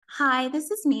Hi, this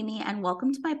is Mimi, and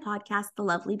welcome to my podcast, The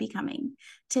Lovely Becoming.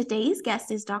 Today's guest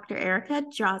is Dr. Erikka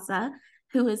Dzirasa,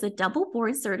 who is a double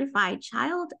board certified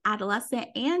child, adolescent,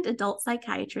 and adult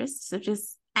psychiatrist, so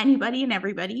just anybody and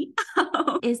everybody,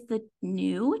 is the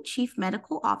new chief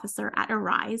medical officer at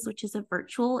Arise, which is a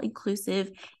virtual inclusive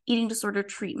eating disorder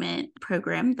treatment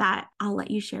program that I'll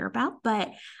let you share about. But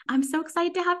I'm so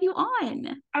excited to have you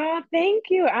on. Oh, thank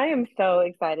you. I am so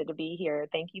excited to be here.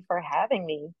 Thank you for having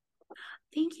me.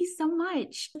 Thank you so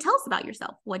much. Tell us about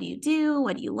yourself. What do you do?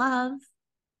 What do you love?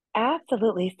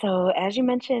 Absolutely. So, as you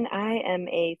mentioned, I am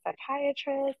a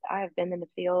psychiatrist. I've been in the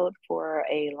field for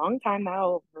a long time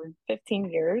now, over 15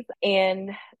 years.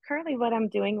 And currently, what I'm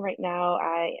doing right now,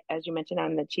 as you mentioned,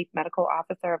 I'm the chief medical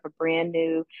officer of a brand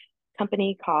new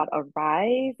company called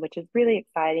Arise, which is really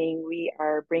exciting. We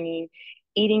are bringing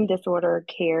eating disorder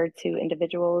care to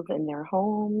individuals in their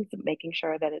homes, making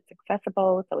sure that it's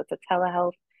accessible. So, it's a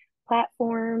telehealth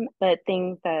platform, but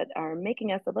things that are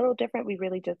making us a little different. We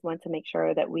really just want to make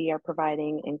sure that we are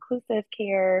providing inclusive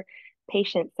care,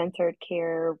 patient-centered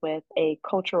care with a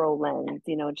cultural lens,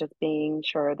 just being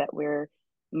sure that we're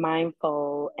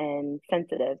mindful and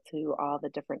sensitive to all the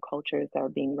different cultures that are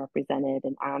being represented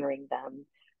and honoring them.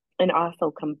 And also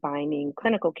combining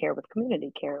clinical care with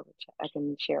community care, which I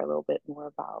can share a little bit more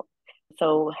about.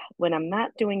 So when I'm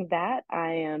not doing that,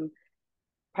 I am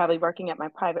probably working at my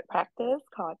private practice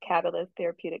called Catalyst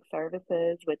Therapeutic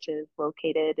Services, which is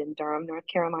located in Durham, North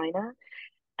Carolina,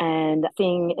 and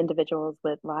seeing individuals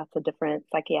with lots of different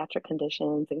psychiatric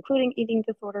conditions, including eating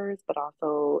disorders, but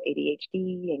also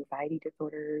ADHD, anxiety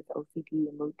disorders, OCD,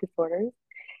 and mood disorders.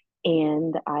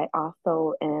 And I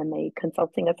also am a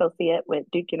consulting associate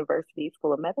with Duke University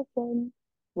School of Medicine,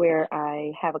 where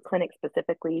I have a clinic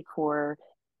specifically for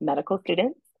medical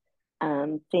students,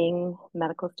 seeing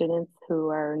medical students who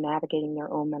are navigating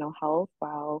their own mental health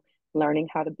while learning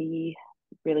how to be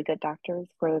really good doctors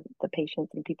for the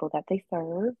patients and people that they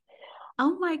serve.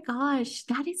 Oh my gosh,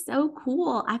 that is so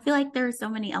cool. I feel like there are so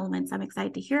many elements I'm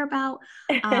excited to hear about.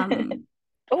 Um,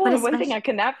 Oh, but and one thing especially, I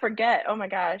cannot forget, oh my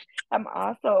gosh, I'm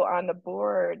also on the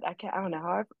board. I don't know how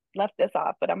I left this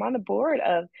off, but I'm on the board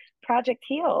of Project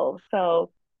Heal.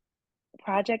 So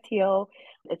Project Heal,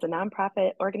 it's a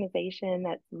nonprofit organization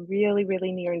that's really,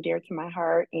 really near and dear to my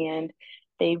heart. And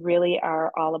they really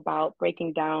are all about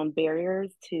breaking down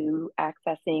barriers to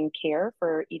accessing care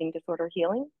for eating disorder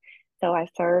healing. So I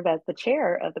serve as the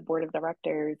chair of the board of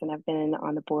directors, and I've been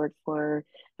on the board for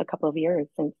a couple of years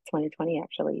since 2020,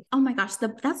 actually. oh my gosh,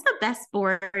 that's the best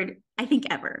board I think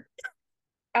ever.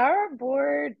 Our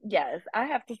board, yes, I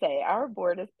have to say, our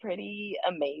board is pretty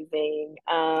amazing.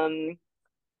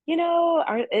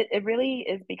 It really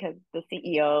is because the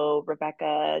CEO,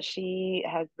 Rebecca, she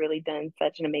has really done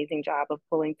such an amazing job of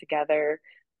pulling together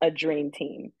a dream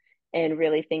team and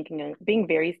really thinking of being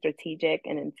very strategic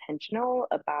and intentional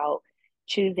about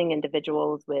choosing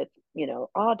individuals with,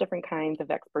 all different kinds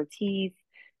of expertise,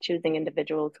 choosing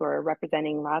individuals who are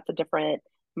representing lots of different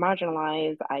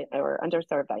marginalized or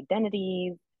underserved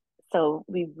identities. So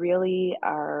we really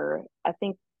are, I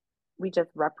think we just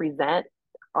represent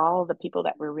all the people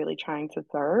that we're really trying to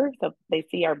serve. So if they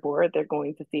see our board, they're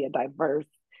going to see a diverse,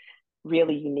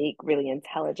 really unique, really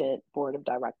intelligent board of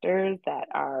directors that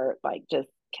are like just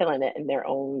killing it in their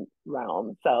own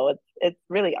realm. So it's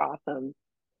really awesome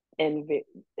and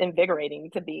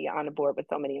invigorating to be on a board with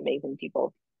so many amazing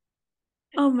people.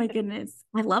 Oh my goodness.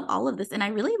 I love all of this. And I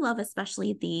really love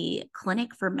especially the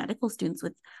clinic for medical students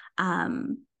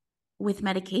with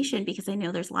medication, because I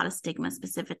know there's a lot of stigma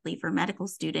specifically for medical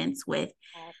students with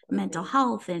mental Absolutely.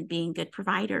 health and being good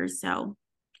providers. So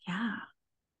yeah.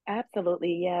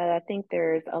 Absolutely. Yeah, I think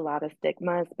there's a lot of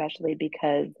stigma, especially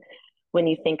because when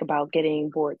you think about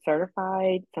getting board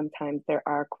certified, sometimes there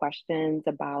are questions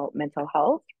about mental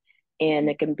health, and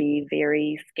it can be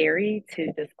very scary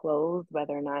to disclose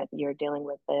whether or not you're dealing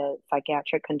with a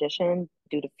psychiatric condition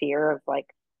due to fear of like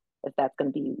if that's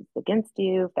going to be used against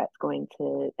you, if that's going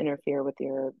to interfere with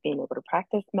your being able to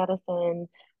practice medicine.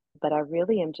 But I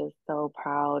really am just so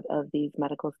proud of these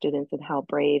medical students and how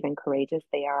brave and courageous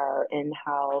they are, and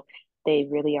how they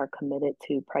really are committed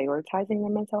to prioritizing their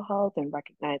mental health and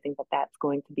recognizing that that's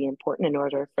going to be important in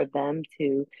order for them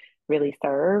to really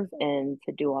serve and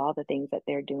to do all the things that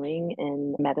they're doing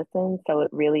in medicine. So it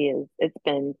really is, it's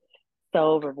been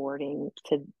so rewarding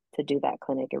to do that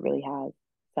clinic. It really has.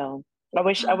 So I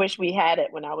wish we had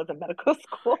it when I was in medical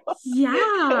school.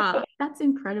 Yeah, that's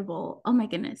incredible. Oh my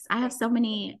goodness. I have so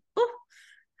many. Oh,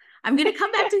 I'm going to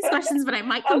come back to these questions, but I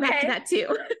might come back to Okay. that too.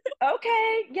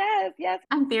 Okay. Yes. Yes.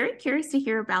 I'm very curious to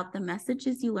hear about the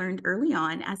messages you learned early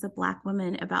on as a Black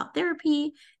woman about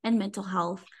therapy and mental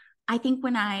health. I think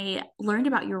when I learned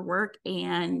about your work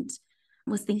and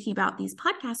was thinking about these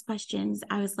podcast questions,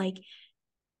 I was like,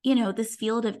 this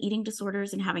field of eating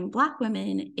disorders and having Black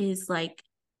women is like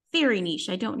very niche.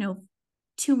 I don't know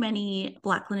too many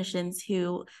Black clinicians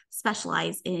who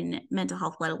specialize in mental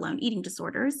health, let alone eating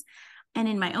disorders. And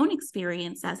in my own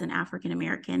experience as an African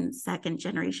American second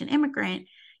generation immigrant,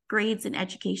 grades and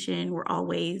education were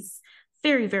always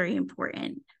very, very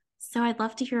important. So I'd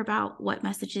love to hear about what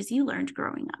messages you learned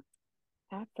growing up.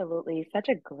 Absolutely. Such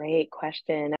a great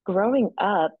question. Growing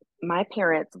up, my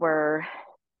parents were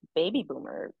baby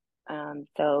boomers.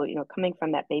 So, coming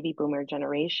from that baby boomer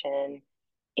generation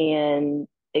and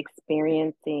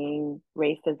experiencing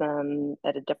racism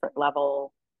at a different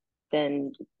level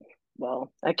than,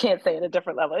 well, I can't say at a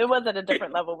different level. It was at a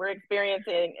different level. We're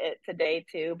experiencing it today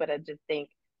too, but I just think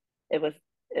it was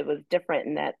it was different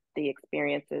in that the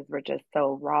experiences were just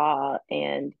so raw,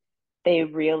 and they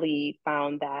really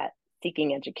found that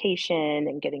seeking education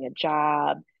and getting a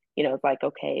job, it's like,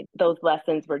 okay, those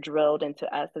lessons were drilled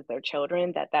into us as their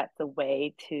children, that that's a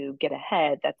way to get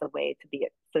ahead, that's a way to be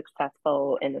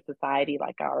successful in a society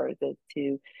like ours, is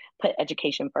to put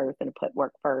education first and to put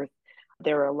work first.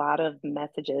 There are a lot of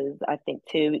messages, I think,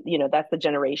 too. That's the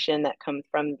generation that comes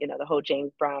from, the whole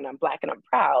James Brown, I'm Black and I'm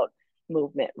proud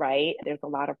movement, right? There's a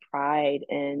lot of pride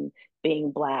in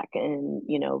being Black and,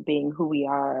 being who we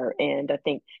are. And I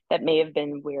think that may have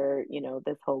been where,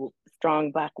 this whole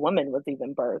strong Black woman was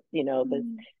even birthed, this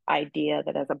idea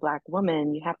that as a Black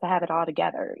woman, you have to have it all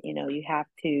together. You have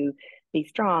to be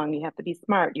strong, you have to be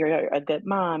smart, you're a good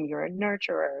mom, you're a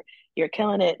nurturer, you're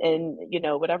killing it in,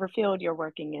 whatever field you're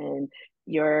working in,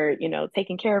 you're,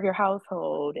 taking care of your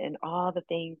household and all the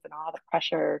things and all the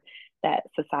pressure that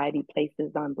society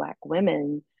places on Black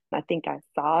women. I think I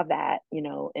saw that,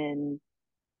 in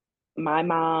my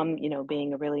mom,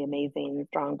 being a really amazing,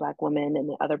 strong Black woman, and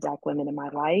the other Black women in my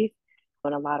life,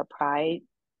 and a lot of pride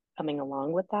coming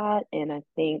along with that. And I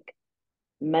think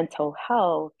mental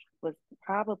health was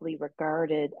probably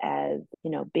regarded as,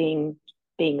 being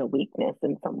a weakness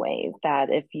in some ways, that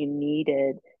if you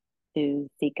needed to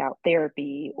seek out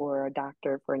therapy or a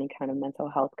doctor for any kind of mental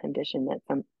health condition,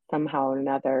 that somehow or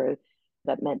another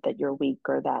that meant that you're weak,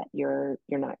 or that you're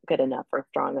not good enough or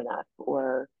strong enough,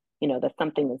 or that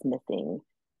something is missing.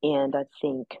 And I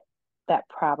think that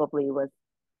probably was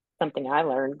something I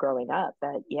learned growing up,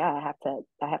 that yeah, I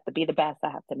have to be the best,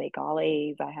 I have to make all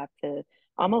A's, I have to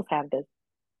almost have this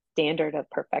standard of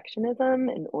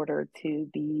perfectionism in order to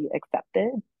be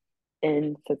accepted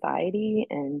in society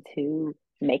and to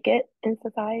make it in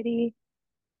society.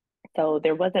 So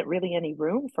there wasn't really any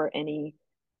room for any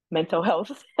mental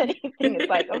health anything. It's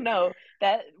like, oh no,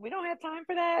 that we don't have time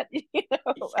for that.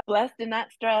 Blessed and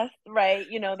not stressed, right?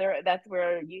 That's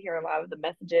where you hear a lot of the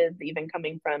messages even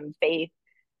coming from faith.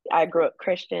 I grew up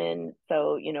Christian,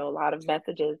 so a lot of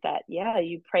messages that, yeah,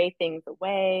 you pray things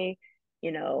away,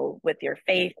 with your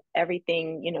faith,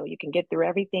 everything, you can get through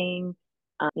everything.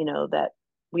 That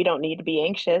we don't need to be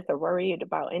anxious or worried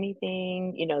about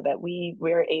anything, that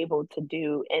we're able to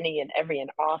do any and every and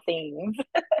all things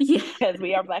Yeah. because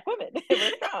we are Black women.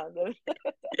 We're strong.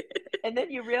 And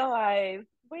then you realize,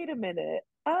 wait a minute,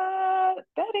 that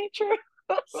ain't true.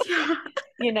 Yeah.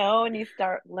 And you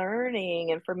start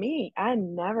learning. And for me, I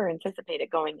never anticipated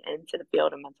going into the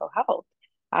field of mental health.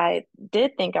 I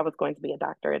did think I was going to be a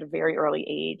doctor at a very early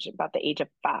age, about the age of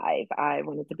 5. I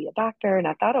wanted to be a doctor, and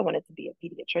I thought I wanted to be a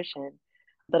pediatrician.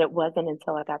 But it wasn't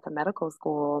until I got to medical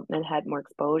school and had more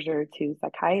exposure to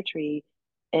psychiatry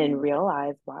and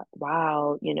realized,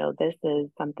 wow, this is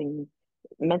something,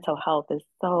 mental health is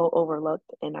so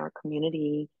overlooked in our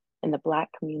community, in the Black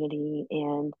community.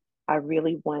 And I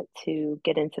really want to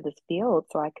get into this field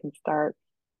so I can start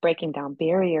breaking down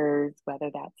barriers,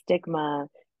 whether that's stigma,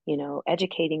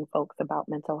 educating folks about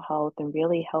mental health and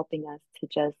really helping us to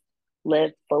just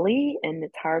live fully. And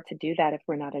it's hard to do that if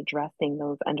we're not addressing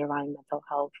those underlying mental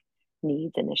health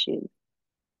needs and issues.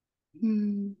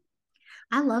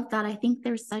 I love that. I think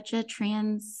there's such a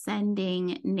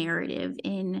transcending narrative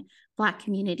in Black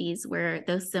communities where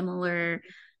those similar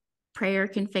prayer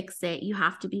can fix it. You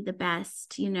have to be the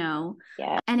best,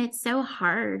 Yeah. And it's so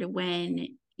hard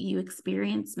when you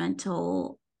experience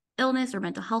mental illness or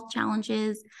mental health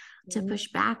challenges to push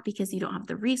back because you don't have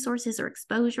the resources or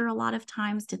exposure a lot of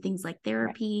times to things like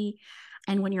therapy.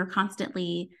 Right. And when you're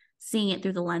constantly seeing it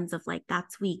through the lens of like,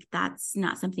 that's weak, that's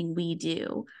not something we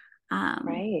do.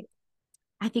 Right.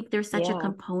 I think there's such a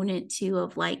component too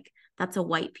of like, that's a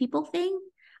white people thing.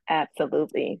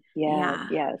 Absolutely. Yes. Yeah.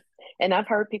 Yes. And I've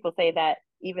heard people say that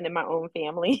even in my own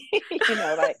family,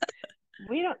 like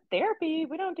we don't therapy,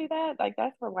 we don't do that. Like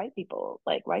that's for white people.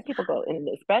 Like white people go, and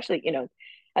especially,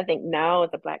 I think now as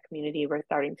a Black community, we're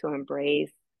starting to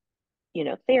embrace,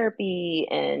 therapy,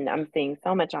 and I'm seeing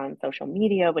so much on social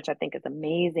media, which I think is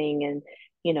amazing. And,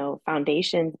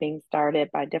 foundations being started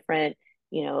by different,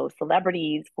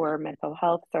 celebrities for mental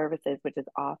health services, which is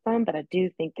awesome. But I do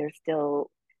think there's still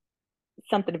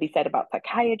something to be said about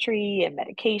psychiatry and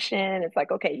medication. It's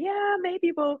like, okay, yeah,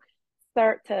 maybe we'll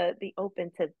start to be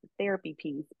open to the therapy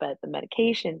piece, but the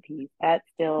medication piece, that's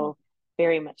still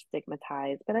very much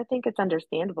stigmatized. But I think it's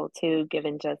understandable too,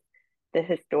 given just the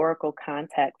historical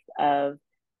context of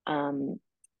um,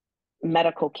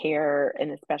 medical care,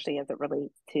 and especially as it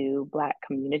relates to Black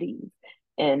communities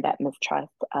and that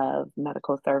mistrust of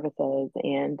medical services.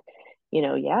 And,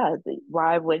 yeah,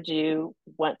 why would you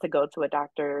want to go to a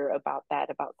doctor about that,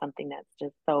 about something that's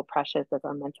just so precious as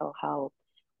our mental health?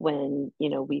 When,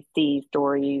 we see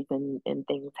stories and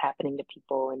things happening to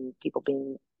people and people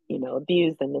being,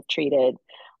 abused and mistreated.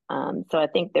 So I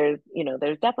think there's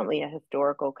definitely a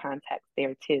historical context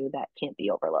there too that can't be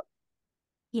overlooked.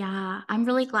 Yeah, I'm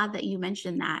really glad that you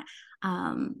mentioned that.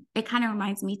 It kind of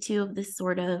reminds me too of this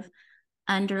sort of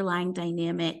underlying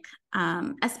dynamic,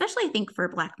 especially I think for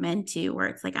Black men too, where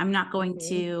it's like I'm not going Hmm.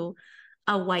 to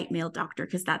a white male doctor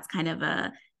because that's kind of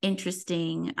a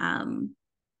interesting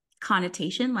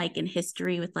connotation, like in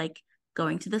history with like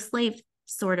going to the slave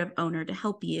sort of owner to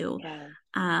help you. Yeah.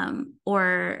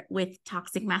 Or with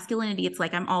toxic masculinity, it's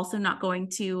like I'm also not going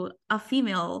to a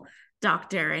female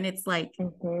doctor, and it's like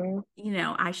Hmm.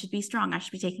 I should be strong. I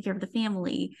should be taking care of the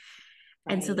family.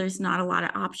 And so Right. there's not a lot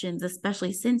of options,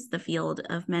 especially since the field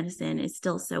of medicine is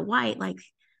still so white. Like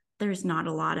there's not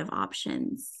a lot of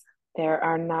options. There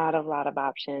are not a lot of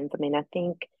options. I mean,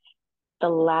 the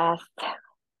last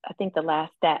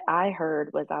stat I heard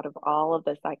was out of all of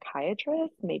the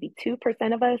psychiatrists, maybe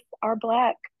 2% of us are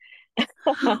Black.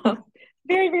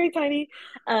 Very, very tiny.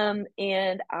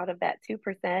 And out of that 2%,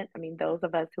 I mean, those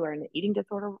of us who are in the eating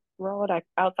disorder world,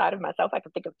 outside of myself, I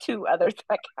can think of two other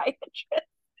psychiatrists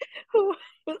who,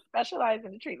 who specialize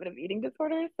in the treatment of eating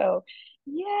disorders. So,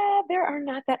 yeah, there are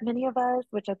not that many of us,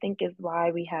 which I think is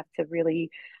why we have to really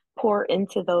pour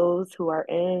into those who are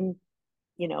in,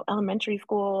 elementary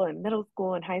school and middle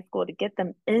school and high school to get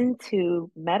them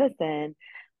into medicine,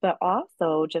 but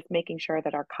also just making sure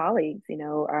that our colleagues,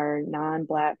 our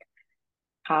non-Black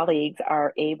colleagues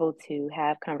are able to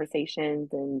have conversations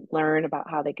and learn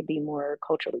about how they could be more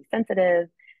culturally sensitive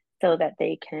so that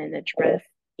they can address,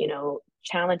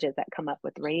 challenges that come up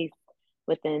with race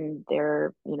within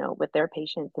with their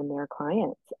patients and their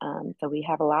clients. So we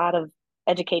have a lot of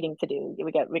educating to do.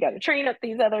 We got to train up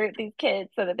these kids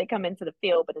so that they come into the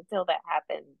field. But until that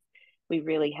happens, we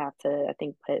really have to, I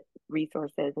think, put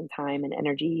resources and time and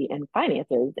energy and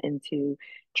finances into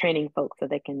training folks so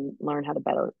they can learn how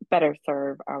to better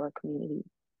serve our community.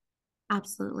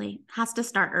 Absolutely. Has to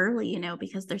start early,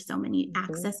 because there's so many Hmm.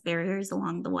 access barriers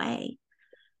along the way.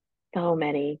 So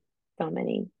many, so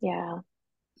many. Yeah.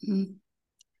 Mhm.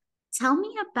 Tell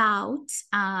me about,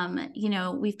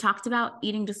 we've talked about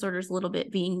eating disorders a little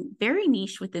bit being very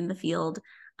niche within the field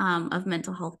of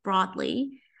mental health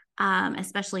broadly,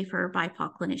 especially for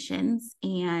BIPOC clinicians.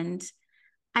 And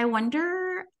I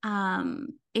wonder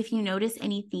if you notice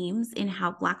any themes in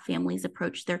how Black families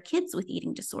approach their kids with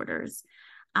eating disorders,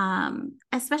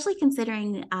 especially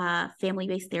considering family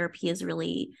based therapy is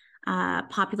really a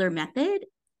popular method.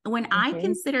 When I Hmm.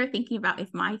 consider thinking about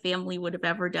if my family would have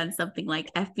ever done something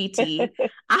like FBT,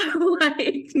 I'm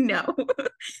like, no,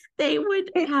 they would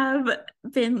have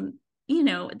been,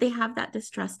 they have that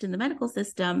distrust in the medical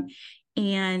system.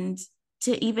 And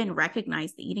to even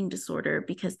recognize the eating disorder,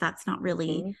 because that's not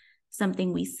really Hmm.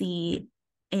 something we see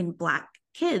in Black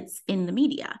kids in the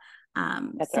media. That's So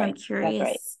I'm right. That's right.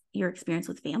 curious your experience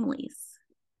with families.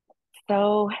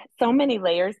 So, so many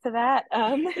layers to that.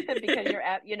 Because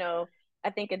I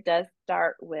think it does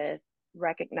start with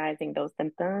recognizing those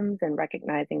symptoms and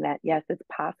recognizing that, yes, it's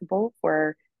possible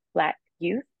for Black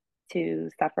youth to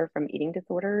suffer from eating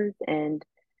disorders, and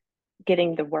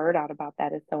getting the word out about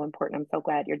that is so important. I'm so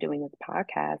glad you're doing this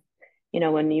podcast.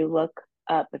 When you look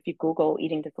up, if you Google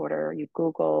eating disorder, or you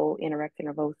Google anorexia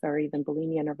nervosa or even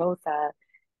bulimia nervosa,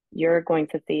 you're going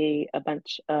to see a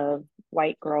bunch of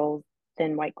white girls,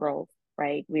 thin white girls,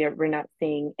 right? We're not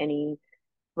seeing any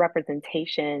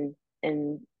representation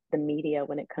in the media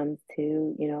when it comes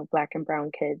to, Black and brown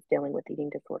kids dealing with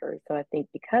eating disorders. So I think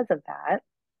because of that,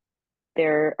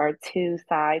 there are two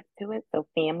sides to it. So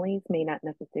families may not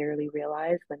necessarily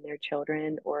realize when their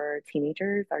children or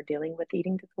teenagers are dealing with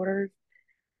eating disorders.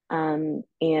 And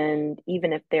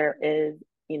even if there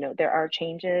are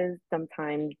changes,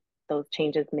 sometimes those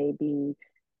changes may be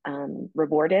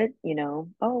rewarded,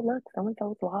 oh, look,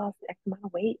 so-and-so's lost X amount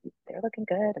of weight. They're looking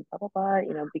good and blah, blah,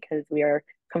 blah, because we are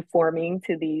conforming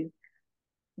to these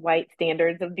white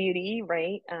standards of beauty,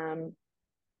 right? And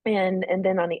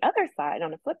then on the other side,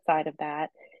 on the flip side of that,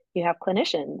 you have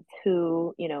clinicians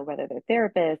who, whether they're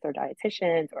therapists or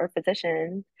dietitians or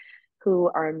physicians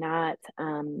who are not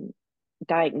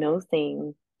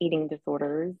diagnosing eating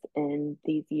disorders in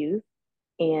these youth.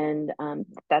 And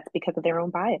that's because of their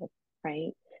own bias,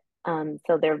 right?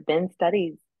 So there have been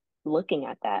studies looking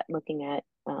at that, looking at,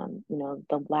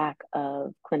 the lack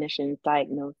of clinicians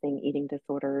diagnosing eating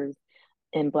disorders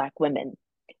in Black women,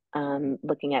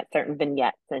 looking at certain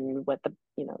vignettes and what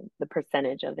the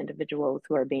percentage of individuals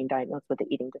who are being diagnosed with the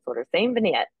eating disorder. Same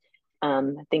vignette.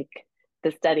 I think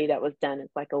the study that was done is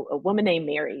like a woman named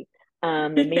Mary.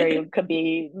 And Mary could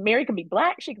be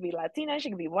Black, she could be Latina, she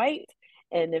could be white.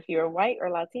 And if you're white or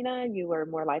Latina, you were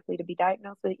more likely to be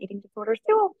diagnosed with eating disorder. They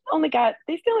still only got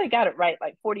it right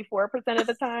like 44% of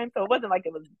the time. So it wasn't like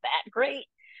it was that great.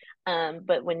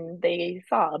 But when they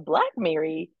saw a Black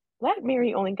Mary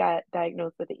only got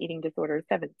diagnosed with the eating disorder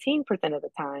 17% of the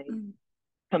time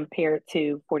compared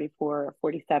to 44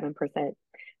 or 47%.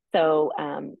 So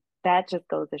that just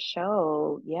goes to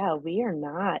show, yeah, we're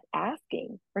not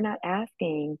asking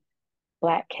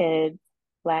Black kids,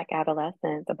 Black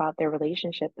adolescents about their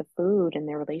relationship to food and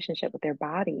their relationship with their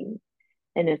bodies.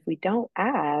 And if we don't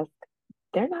ask,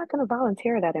 they're not going to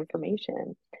volunteer that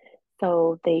information.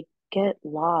 So they get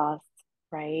lost,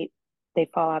 right? They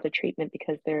fall out of treatment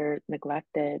because they're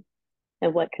neglected.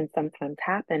 And what can sometimes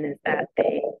happen is that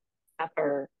they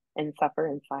suffer in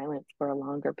silence for a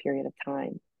longer period of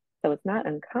time. So it's not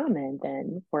uncommon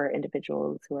then for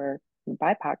individuals who are in the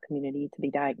BIPOC community to be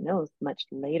diagnosed much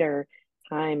later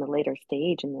time, a later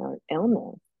stage in their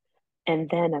illness. And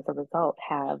then as a result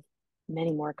have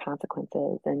many more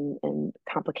consequences and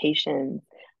complications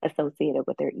associated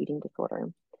with their eating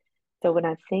disorder. So when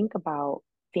I think about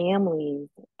families,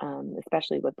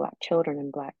 especially with Black children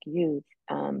and Black youth,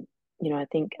 I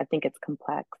think it's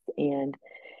complex. And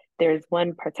there's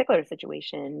one particular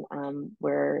situation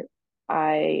where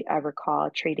I recall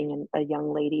treating a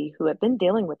young lady who had been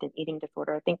dealing with an eating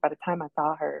disorder. I think by the time I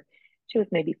saw her, she was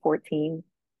maybe 14,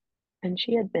 and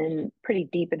she had been pretty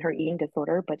deep in her eating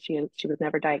disorder, but she was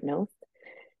never diagnosed.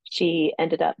 She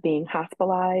ended up being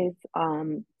hospitalized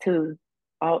to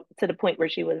the point where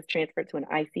she was transferred to an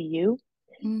ICU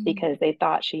because they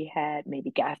thought she had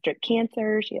maybe gastric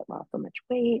cancer. She had lost so much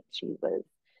weight. She was,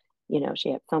 she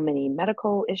had so many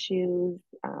medical issues,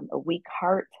 a weak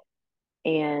heart.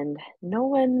 And no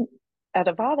one, out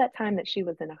of all that time that she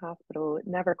was in a hospital, it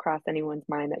never crossed anyone's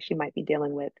mind that she might be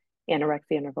dealing with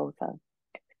anorexia nervosa.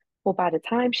 Well, by the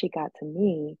time she got to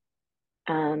me,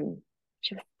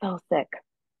 she was so sick.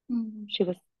 She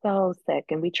was so sick.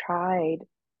 And we tried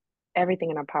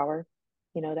everything in our power,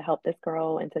 to help this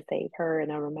girl and to save her.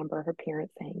 And I remember her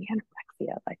parents saying,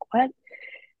 anorexia, like what?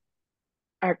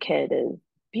 Our kid is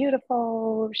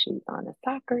beautiful. She's on a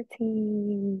soccer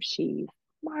team. She's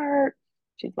smart.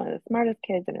 She's one of the smartest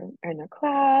kids in her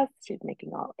class. She's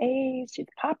making all A's. She's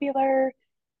popular.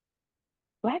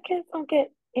 Black kids don't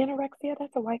get anorexia.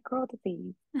 That's a white girl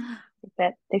disease.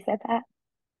 They said that.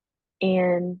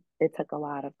 And it took a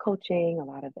lot of coaching, a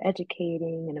lot of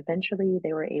educating, and eventually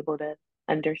they were able to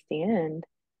understand.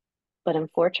 But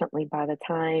unfortunately, by the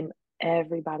time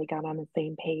everybody got on the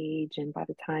same page and by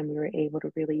the time we were able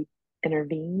to really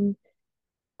intervene,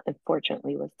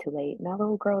 unfortunately, it was too late. And that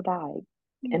little girl died.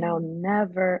 And I'll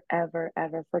never, ever,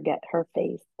 ever forget her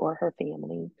face or her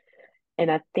family. And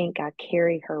I think I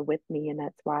carry her with me. And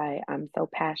that's why I'm so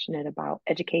passionate about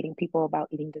educating people about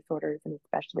eating disorders and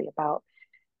especially about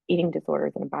eating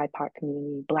disorders in the BIPOC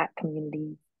community, Black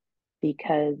communities,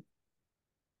 because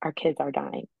our kids are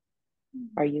dying,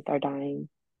 our youth are dying.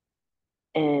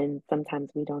 And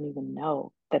sometimes we don't even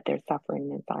know that they're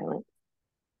suffering in silence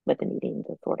with an eating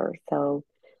disorder. So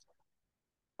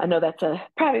I know that's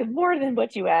probably more than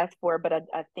what you asked for, but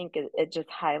I think it just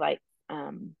highlights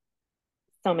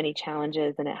so many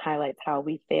challenges, and it highlights how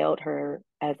we failed her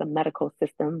as a medical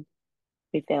system.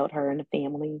 We failed her and the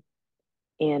family.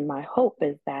 And my hope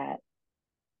is that,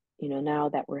 now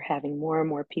that we're having more and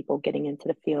more people getting into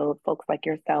the field, folks like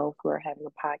yourself who are having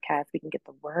a podcast, we can get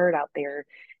the word out there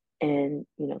and,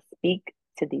 speak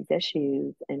to these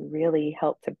issues and really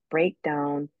help to break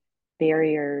down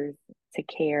barriers to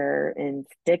care and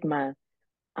stigma,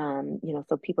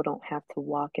 so people don't have to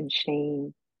walk in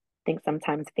shame. I think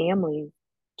sometimes families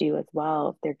do as well.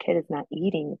 If their kid is not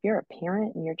eating, if you're a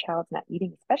parent and your child's not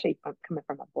eating, especially coming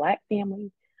from a Black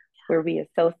family where we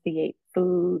associate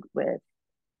food with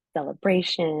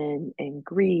celebration and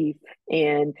grief.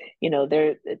 And,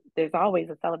 there's always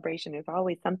a celebration. There's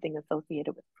always something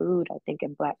associated with food, I think,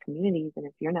 in Black communities. And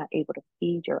if you're not able to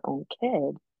feed your own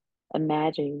kid,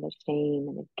 imagine the shame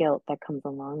and the guilt that comes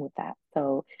along with that.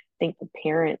 So I think the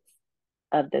parents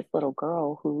of this little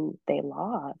girl who they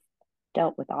lost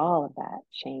dealt with all of that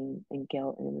shame and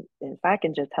guilt. And if I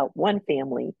can just help one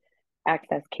family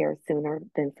access care sooner,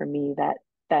 then for me that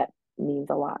means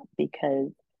a lot,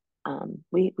 because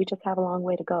we just have a long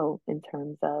way to go in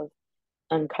terms of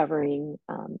uncovering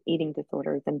eating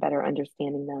disorders and better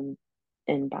understanding them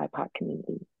in BIPOC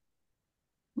communities.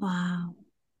 Wow.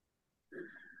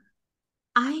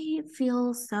 I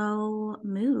feel so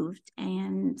moved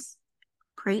and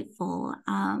grateful.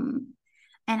 And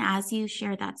as you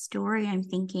share that story, I'm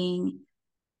thinking,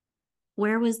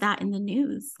 where was that in the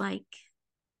news? Like,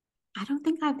 I don't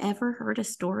think I've ever heard a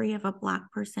story of a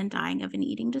Black person dying of an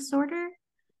eating disorder,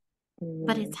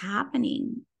 but Mm, it's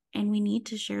happening. And we need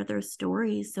to share those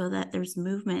stories so that there's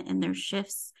movement and there's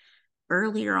shifts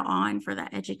earlier on for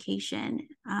that education.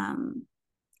 And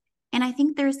I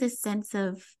think there's this sense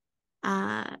of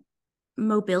uh,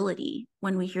 mobility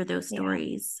when we hear those yeah,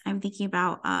 stories. I'm thinking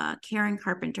about Karen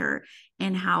Carpenter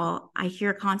and how I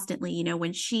hear constantly,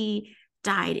 when she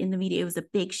died in the media, it was a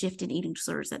big shift in eating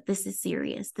disorders, that this is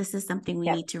serious. This is something we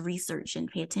yeah, need to research and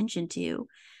pay attention to.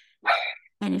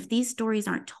 And if these stories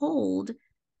aren't told,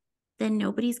 then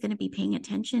nobody's going to be paying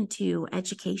attention to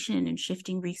education and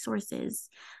shifting resources.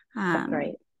 that's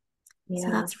right. So Yeah.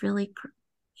 that's really,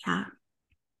 yeah.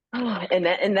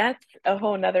 And that's a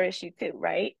whole nother issue too,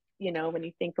 right? When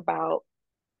you think about,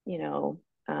 you know,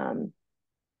 um,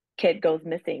 kid goes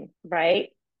missing, right?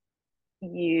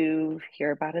 You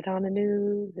hear about it on the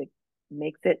news, it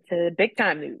makes it to big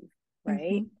time news,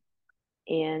 right?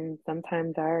 Mm-hmm. And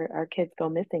sometimes our kids go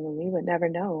missing and we would never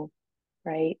know,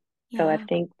 right? So I Yeah.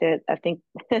 think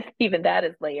even that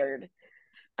is layered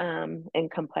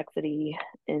and complexity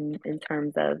in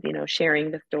terms of, sharing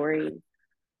the stories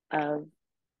of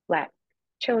Black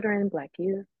children, Black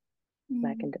youth,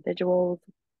 Black Mm, individuals.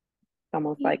 It's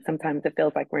almost yeah. like sometimes it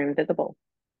feels like we're invisible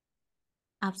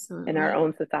in our Absolutely.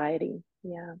 own society.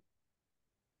 Yeah.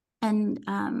 And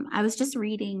I was just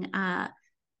reading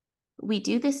We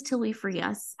Do This Till We Free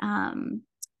Us. And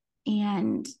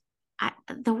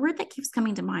the word that keeps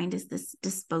coming to mind is this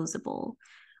disposable,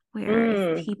 where if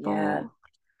Yeah. people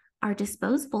are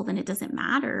disposable, then it doesn't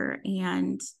matter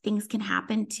and things can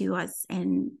happen to us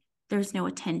and there's no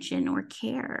attention or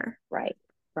care. Right.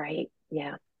 Right.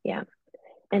 Yeah. Yeah.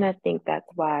 And I think that's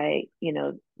why,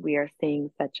 we are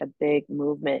seeing such a big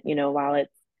movement, while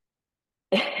it's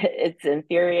it's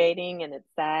infuriating and it's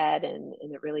sad and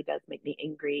it really does make me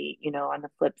angry, on the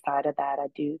flip side of that, I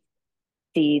do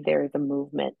see there's a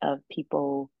movement of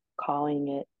people calling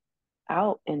it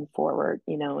out and forward,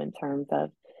 in terms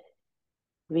of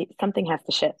something has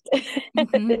to shift.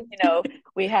 Mm-hmm.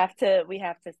 We have to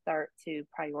start to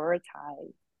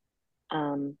prioritize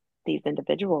these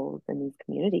individuals and these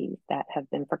communities that have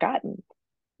been forgotten,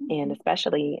 and Mm-hmm.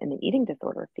 especially in the eating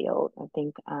disorder field. I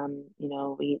think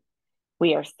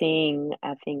we are seeing,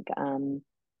 I think,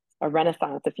 a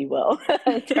renaissance, if you will,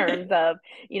 in terms of,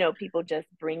 people just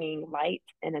bringing light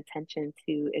and attention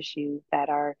to issues that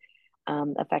are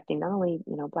affecting not only,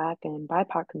 Black and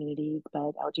BIPOC communities,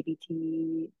 but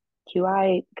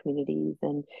LGBTQI communities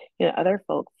and, other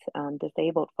folks,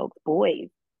 disabled folks, boys,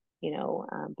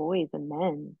 boys and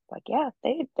men. Like, yeah,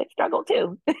 they struggle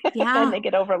too, and Yeah, they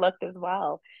get overlooked as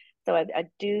well. So I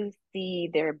do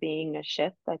see there being a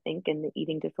shift, I think, in the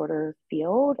eating disorder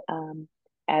field,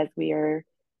 as we are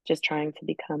just trying to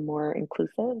become more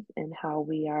inclusive in how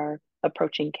we are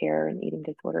approaching care and eating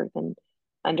disorders in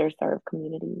underserved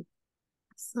communities.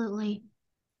 absolutely.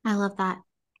 I love that.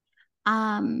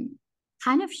 Um,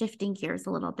 Kind of shifting gears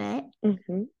a little bit.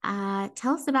 Hmm.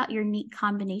 Tell us about your neat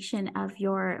combination of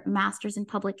your master's in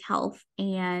public health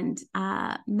and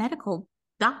medical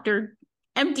doctor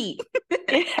MD.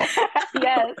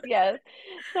 Yes, yes.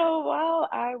 So while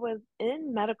I was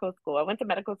in medical school, I went to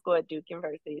medical school at Duke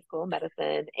University School of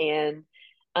Medicine. And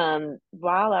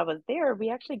while I was there,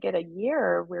 we actually get a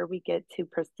year where we get to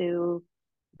pursue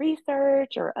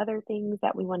research or other things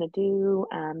that we want to do.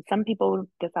 Some people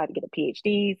decide to get a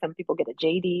PhD, some people get a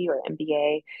JD or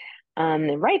MBA.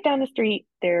 And right down the street,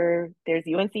 there's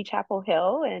UNC Chapel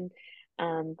Hill, and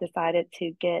decided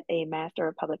to get a Master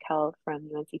of Public Health from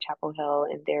UNC Chapel Hill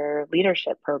in their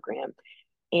leadership program.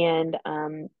 And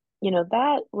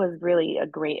that was really a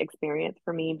great experience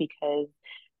for me, because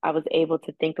I was able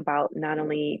to think about not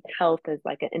only health as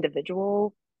like an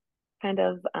individual kind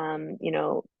of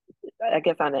I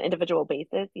guess on an individual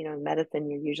basis, in medicine,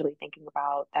 you're usually thinking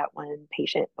about that one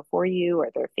patient before you or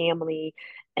their family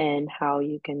and how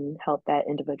you can help that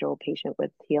individual patient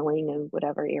with healing in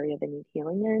whatever area they need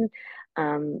healing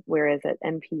in. Whereas at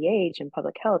MPH and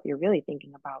public health, you're really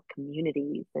thinking about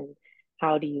communities and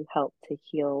how do you help to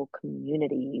heal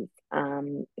communities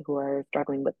who are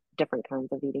struggling with different kinds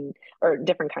of eating or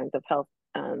different kinds of health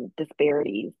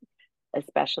disparities,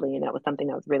 especially. And that was something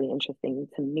that was really interesting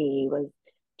to me was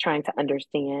trying to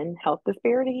understand health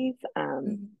disparities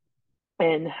Mhm.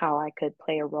 and how I could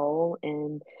play a role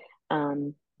in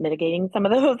mitigating some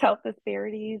of those health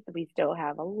disparities. We still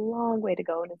have a long way to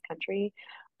go in this country,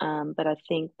 but I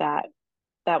think that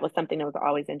that was something that was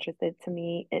always interested to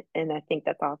me, and I think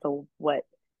that's also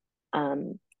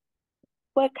um,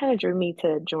 what kind of drew me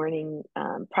to joining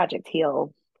Project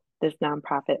Heal, this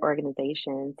nonprofit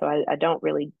organization. So I don't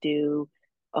really do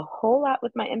a whole lot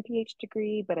with my MPH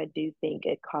degree, but I do think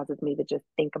it causes me to just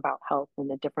think about health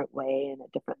in a different way and a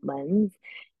different lens.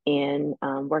 And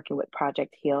working with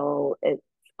Project Heal, it's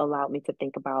allowed me to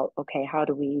think about, okay, how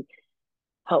do we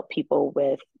help people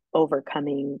with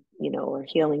overcoming, or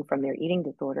healing from their eating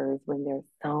disorders when there's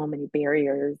so many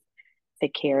barriers to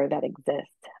care that exist.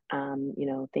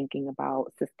 Thinking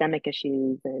about systemic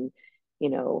issues and, you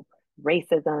know,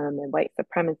 racism and white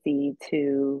supremacy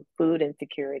to food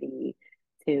insecurity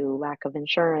to lack of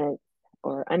insurance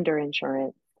or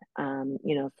underinsurance.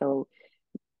 So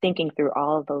thinking through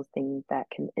all of those things that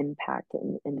can impact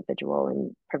an individual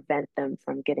and prevent them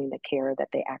from getting the care that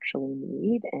they actually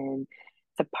need, and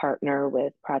to partner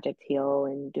with Project Heal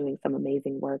and doing some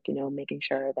amazing work, making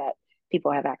sure that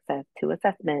people have access to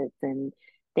assessments and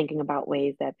thinking about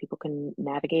ways that people can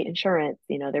navigate insurance.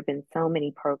 There have been so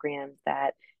many programs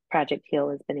that Project Heal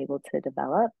has been able to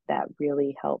develop that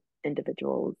really help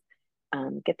individuals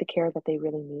get the care that they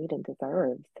really need and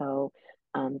deserve. So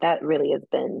that really has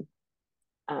been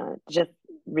just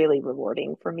really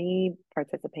rewarding for me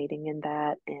participating in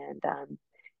that. And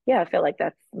yeah, I feel like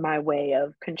that's my way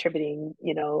of contributing,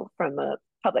 from a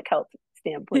public health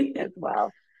standpoint as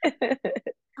well.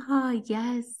 Oh,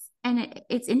 yes. And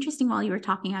it's interesting while you were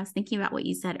talking, I was thinking about what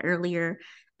you said earlier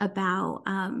about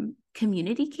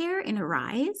community care in a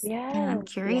rise. And I'm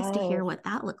Yes, curious to hear yes. what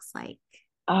that looks like.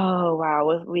 Oh, wow.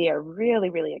 Well, we are really,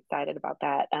 really excited about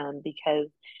that because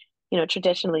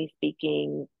traditionally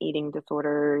speaking, eating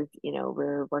disorders,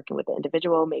 we're working with the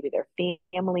individual, maybe their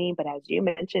family, but as you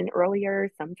mentioned earlier,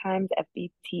 sometimes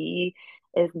FBT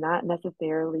is not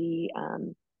necessarily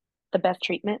the best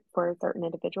treatment for certain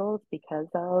individuals because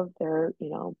of their,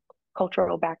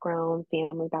 cultural background,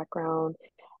 family background.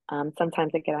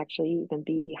 Sometimes it can actually even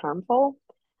be harmful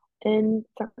in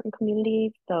certain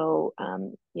communities. So,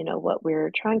 what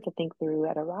we're trying to think through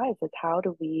at Arise is how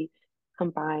do we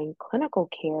combine clinical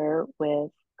care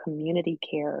with community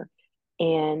care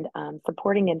and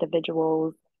supporting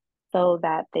individuals so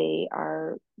that they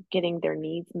are getting their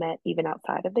needs met even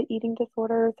outside of the eating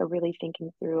disorder. So, really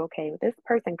thinking through, okay, this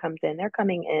person comes in, they're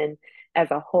coming in as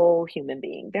a whole human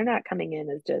being. They're not coming in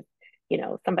as just,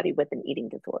 somebody with an eating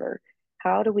disorder.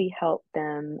 How do we help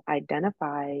them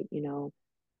identify,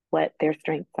 what their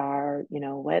strengths are,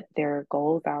 what their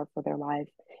goals are for their life,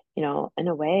 in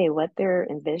a way, what they're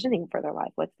envisioning for their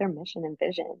life, what's their mission and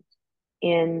vision,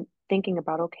 and thinking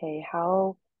about, okay,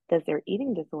 how does their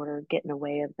eating disorder get in the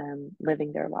way of them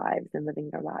living their lives and living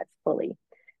their lives fully?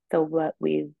 So, what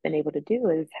we've been able to do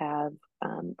is have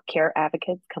care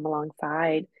advocates come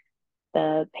alongside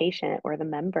the patient or the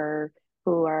member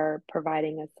who are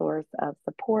providing a source of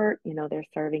support. They're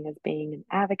serving as being an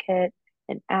advocate,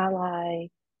 an ally.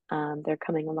 They're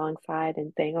coming alongside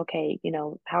and saying, okay,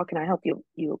 how can I help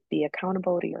you be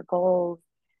accountable to your goals?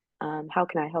 How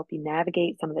can I help you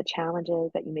navigate some of the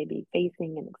challenges that you may be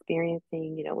facing and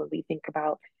experiencing? When we think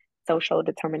about social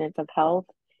determinants of health,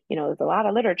 there's a lot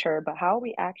of literature, but how are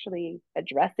we actually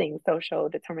addressing social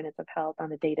determinants of health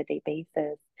on a day-to-day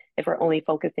basis if we're only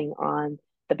focusing on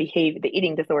the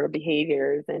eating disorder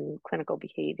behaviors and clinical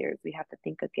behaviors? We have to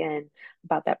think again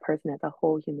about that person as a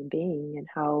whole human being and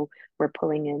how we're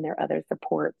pulling in their other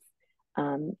supports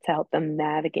to help them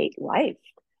navigate life.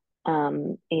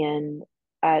 And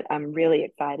I'm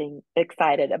really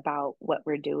excited about what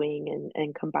we're doing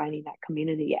and combining that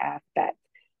community aspect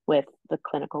with the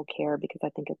clinical care because I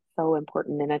think it's so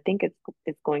important. And I think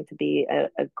it's going to be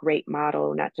a great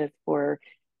model, not just for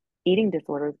eating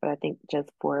disorders, but I think just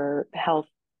for health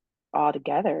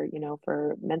altogether,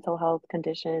 for mental health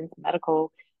conditions,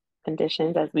 medical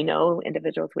conditions. As we know,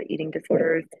 individuals with eating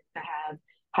disorders have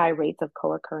high rates of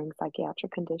co-occurring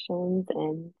psychiatric conditions.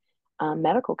 And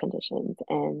medical conditions.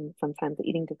 And sometimes the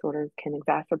eating disorders can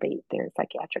exacerbate their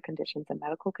psychiatric conditions and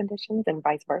medical conditions, and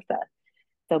vice versa.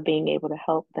 So being able to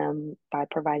help them by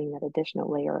providing that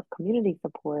additional layer of community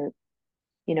support,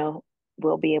 you know,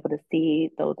 we'll be able to see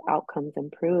those outcomes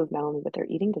improve not only with their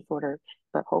eating disorder,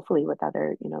 but hopefully with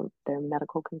other, their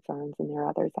medical concerns and their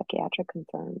other psychiatric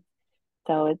concerns.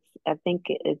 So I think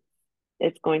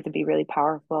it's going to be really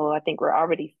powerful. I think we're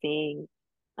already seeing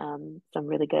some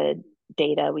really good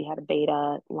data. We had a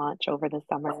beta launch over the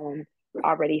summer and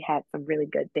already had some really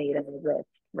good data with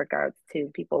regards to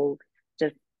people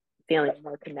just feeling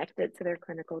more connected to their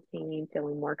clinical team,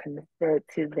 feeling more connected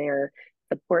to their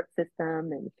support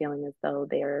system, and feeling as though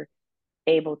they're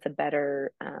able to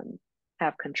better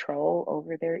have control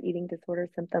over their eating disorder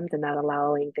symptoms and not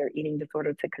allowing their eating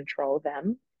disorder to control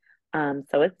them.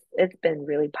 So it's been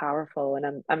really powerful,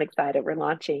 and I'm excited. We're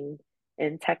launching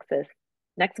in Texas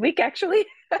next week, actually.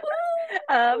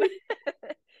 um,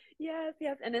 yes,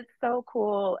 and it's so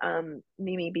cool,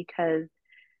 Mimi, because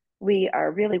we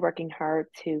are really working hard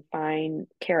to find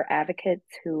care advocates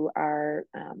who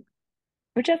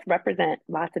just represent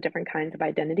lots of different kinds of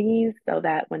identities, so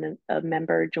that when a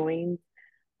member joins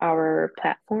our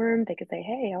platform, they could say,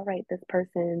 hey, all right, this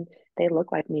person, they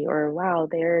look like me, or wow,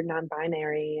 they're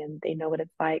non-binary and they know what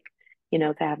it's like,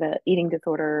 to have an eating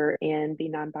disorder and be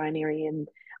non-binary and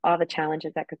all the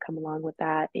challenges that could come along with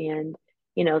that. And,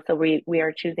 so we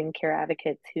are choosing care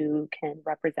advocates who can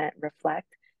represent, reflect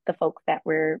the folks that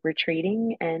we're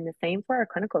treating. And the same for our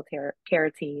clinical care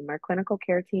team. Our clinical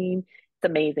care team, it's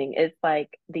amazing. It's like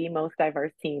the most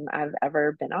diverse team I've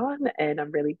ever been on. And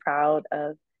I'm really proud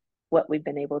of what we've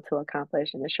been able to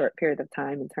accomplish in a short period of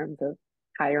time in terms of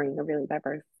hiring a really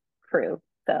diverse crew.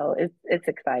 So it's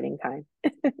exciting time.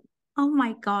 Oh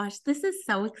my gosh, this is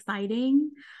so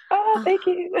exciting. Oh, Oh, thank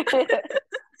you.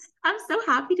 I'm so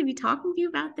happy to be talking to you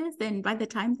about this. And by the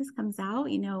time this comes out,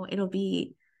 it'll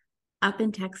be up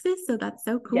in Texas. So that's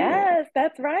so cool. Yes,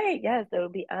 that's right. Yes, it'll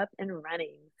be up and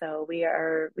running. So we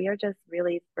are just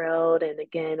really thrilled. And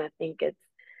again, I think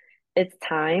it's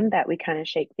time that we kind of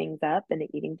shake things up in the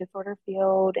eating disorder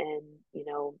field. And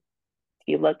if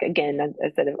you look again,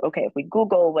 I said, okay, if we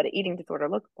Google what an eating disorder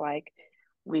looks like,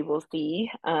 we will see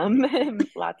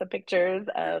lots of pictures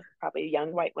of probably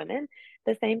young white women.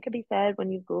 The same could be said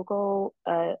when you Google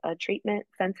a treatment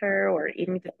center or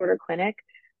eating disorder clinic.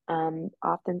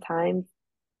 Oftentimes,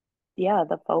 yeah,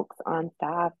 the folks on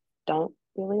staff don't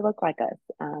really look like us.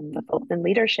 The folks in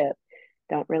leadership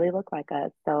don't really look like us.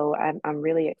 So I'm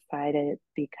really excited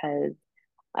because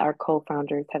our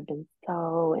co-founders have been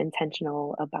so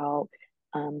intentional about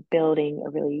building a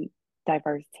really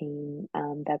diverse team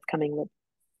that's coming with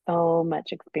so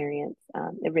much experience.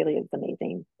 It really is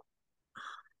amazing.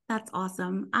 That's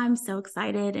awesome. I'm so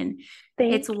excited. And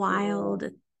Thank it's wild you.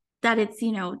 that it's,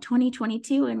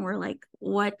 2022 and we're like,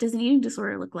 what does an eating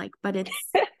disorder look like? But it's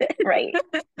Right.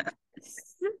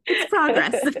 it's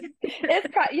progress.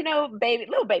 baby,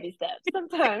 little baby steps.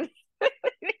 Sometimes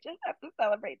we just have to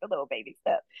celebrate the little baby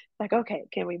steps. Like, okay,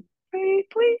 can we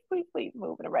please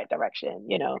move in the right direction?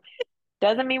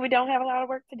 Doesn't mean we don't have a lot of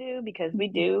work to do, because we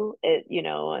do.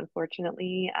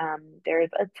 Unfortunately,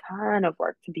 there's a ton of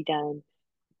work to be done.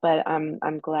 But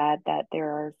I'm glad that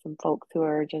there are some folks who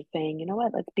are just saying, you know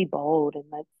what, let's be bold and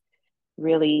let's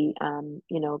really,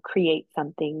 create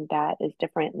something that is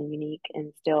different and unique,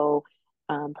 and still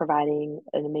providing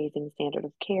an amazing standard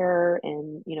of care,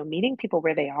 and, meeting people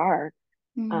where they are,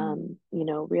 Mm.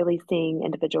 really seeing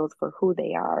individuals for who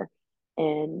they are,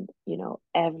 and,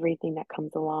 everything that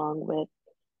comes along with,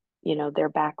 their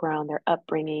background, their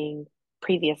upbringing,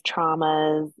 previous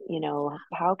traumas.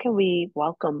 How can we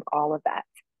welcome all of that,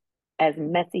 as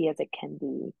messy as it can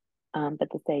be, but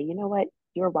to say, you know what,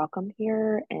 you're welcome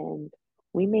here, and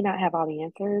we may not have all the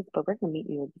answers, but we're going to meet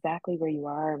you exactly where you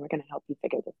are, and we're going to help you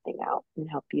figure this thing out and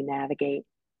help you navigate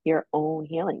your own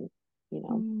healing, you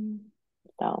know? Mm.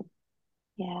 So,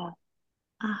 yeah.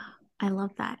 I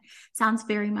love that. Sounds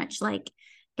very much like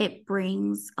it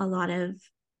brings a lot of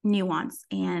nuance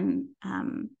and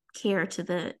care to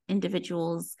the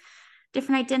individual's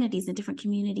different identities and different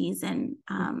communities. And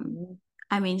Mhm.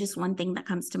 I mean, just one thing that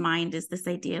comes to mind is this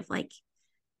idea of like,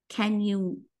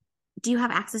 do you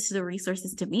have access to the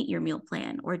resources to meet your meal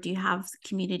plan, or do you have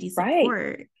community Right.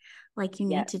 support? Like, you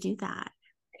need Yes. to do that.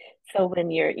 So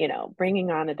when you're,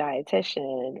 bringing on a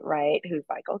dietitian, right, who's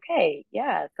like, okay,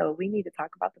 yeah, so we need to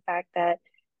talk about the fact that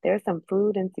there's some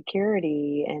food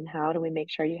insecurity, and how do we make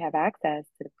sure you have access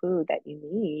to the food that you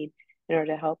need in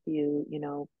order to help you,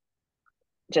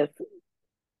 just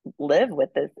live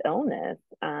with this illness.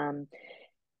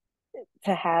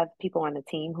 to have people on the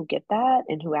team who get that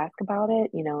and who ask about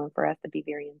it, and for us to be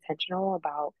very intentional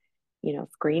about,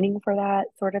 screening for that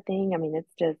sort of thing. I mean,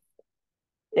 it's just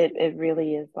it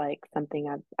really is like something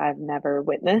I've never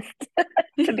witnessed,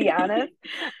 to be honest.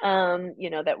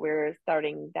 That we're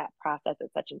starting that process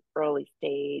at such an early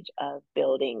stage of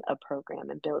building a program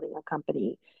and building a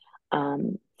company.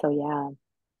 So yeah.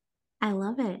 I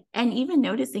love it. And even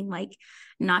noticing like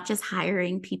not just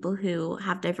hiring people who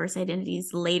have diverse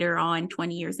identities later on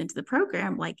 20 years into the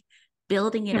program, like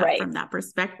building it up Right. from that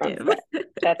perspective.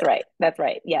 That's right. That's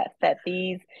right. Yes, that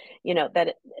these,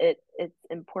 that it's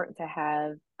important to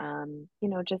have,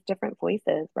 just different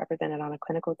voices represented on a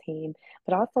clinical team,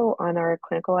 but also on our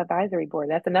clinical advisory board.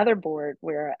 That's another board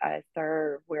where I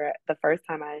serve, where the first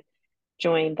time I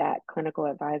joined that clinical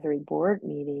advisory board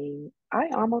meeting, I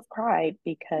almost cried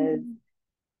because Mm.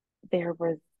 there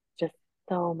was just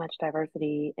so much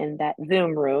diversity in that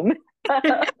Zoom room.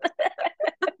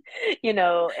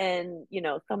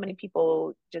 And so many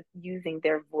people just using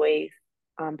their voice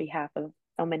on behalf of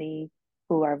so many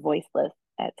who are voiceless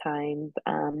at times.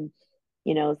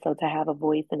 So to have a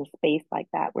voice in a space like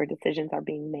that where decisions are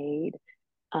being made,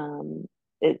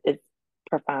 it's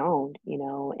profound,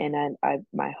 and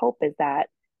my hope is that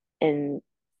in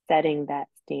setting that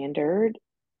standard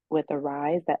with a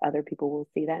rise, that other people will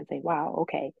see that and say, wow,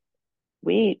 okay,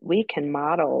 we can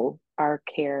model our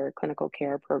clinical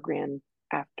care programs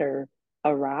after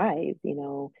a rise,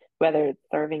 whether it's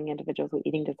serving individuals with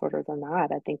eating disorders or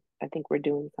not. I think we're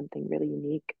doing something really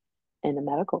unique in the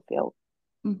medical field.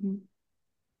 Mm-hmm.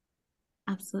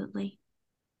 Absolutely.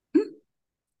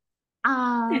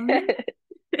 Um,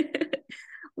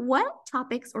 what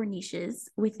topics or niches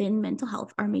within mental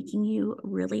health are making you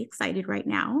really excited right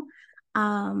now?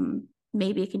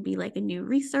 Maybe it can be like a new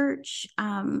research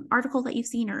article that you've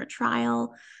seen or a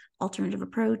trial, alternative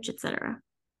approach, etc.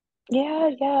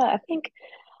 Yeah, I think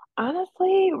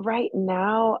honestly, right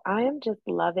now, I am just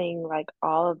loving like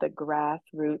all of the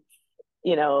grassroots,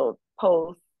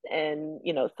 posts and,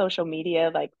 social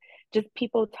media, like just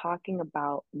people talking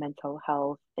about mental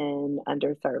health in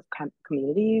underserved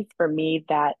communities. For me,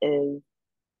 that is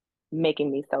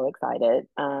making me so excited.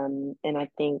 And I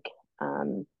think,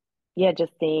 yeah,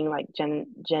 just seeing like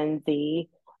Gen Z,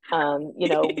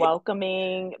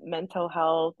 welcoming mental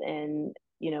health and,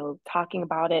 talking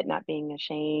about it, not being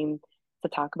ashamed to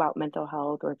talk about mental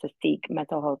health or to seek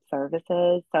mental health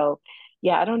services. So,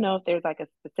 yeah, I don't know if there's like a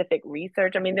specific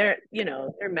research. I mean, there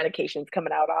are medications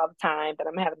coming out all the time that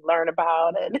I'm having to learn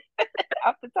about, and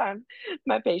oftentimes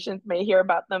my patients may hear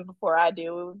about them before I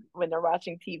do when they're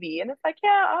watching TV. And it's like,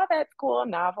 yeah, oh, that's cool,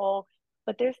 novel.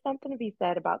 But there's something to be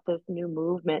said about this new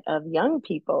movement of young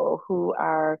people who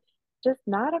are just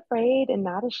not afraid and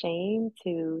not ashamed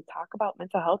to talk about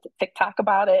mental health, to TikTok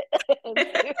about it, and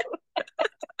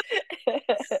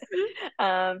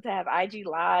to have IG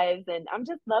lives. And I'm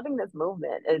just loving this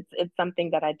movement. It's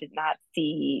something that I did not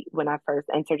see when I first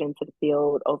entered into the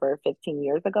field over 15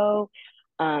 years ago.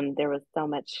 There was so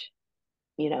much,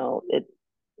 so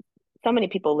many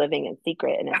people living in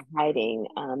secret and in hiding,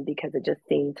 because it just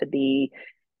seemed to be,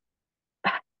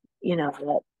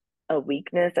 a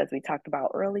weakness, as we talked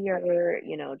about earlier,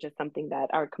 just something that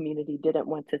our community didn't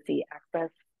want to see access,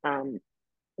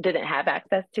 didn't have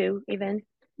access to even.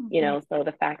 Mm-hmm. So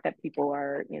the fact that people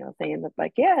are, saying that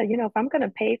like, yeah, if I'm going to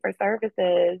pay for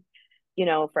services,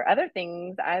 for other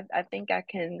things, I think I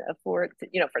can afford to,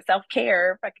 for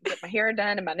self-care, if I can get my hair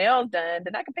done and my nails done,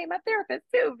 then I can pay my therapist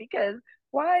too, because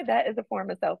why? That is a form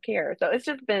of self-care. So it's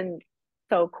just been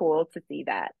so cool to see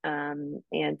that, and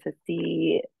to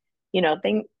see,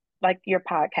 things like your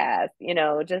podcast,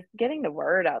 just getting the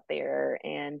word out there.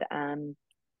 And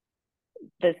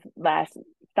this last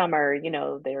summer,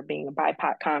 there being a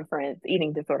BIPOC conference,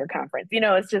 eating disorder conference,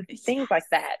 it's just things like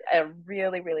Yes. that are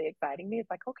really, really exciting me. It's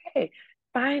like, okay,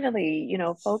 finally,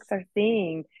 folks are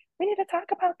seeing we need to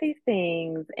talk about these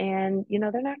things, and,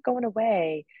 they're not going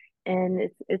away. And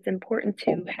it's important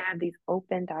to have these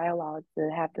open dialogues, to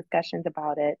have discussions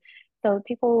about it. So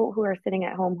people who are sitting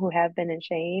at home who have been in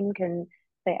shame can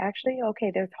say, actually,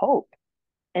 okay, there's hope.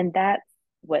 And that's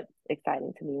what's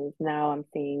exciting to me is now I'm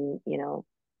seeing,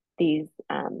 these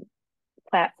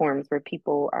platforms where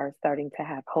people are starting to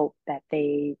have hope that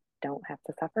they don't have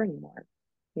to suffer anymore.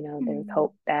 There's Mm.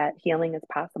 hope that healing is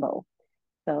possible.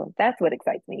 So that's what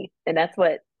excites me. And that's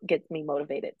what gets me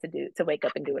motivated to wake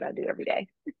up and do what I do every day.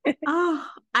 Oh,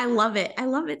 I love it. I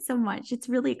love it so much. It's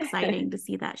really exciting to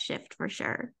see that shift for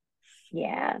sure.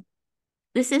 Yeah.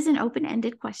 This is an open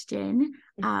ended question.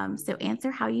 So Mhm. answer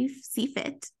how you see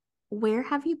fit. Where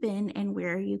have you been and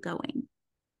where are you going?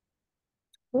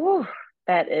 Ooh,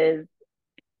 that is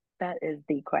that is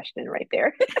the question right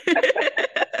there.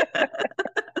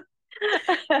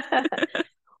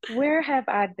 Where have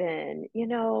I been?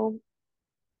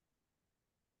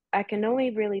 I can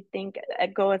only really think,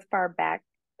 go as far back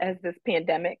as this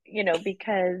pandemic,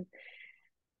 because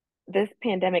this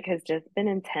pandemic has just been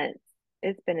intense.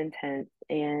 It's been intense.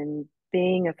 And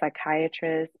being a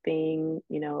psychiatrist, and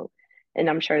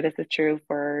I'm sure this is true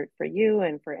for you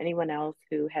and for anyone else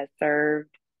who has served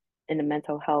in the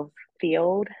mental health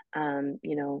field,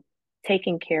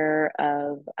 taking care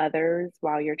of others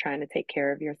while you're trying to take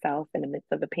care of yourself in the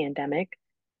midst of a pandemic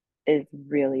is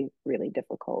really, really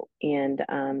difficult. And,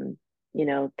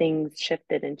 things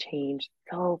shifted and changed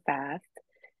so fast,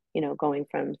 going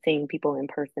from seeing people in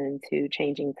person to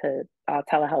changing to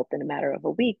telehealth in a matter of a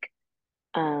week.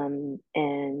 And,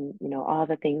 all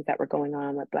the things that were going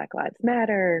on with Black Lives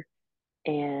Matter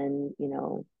and,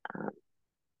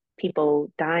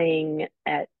 people dying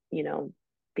at,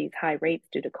 these high rates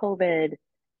due to COVID.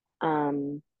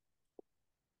 Um,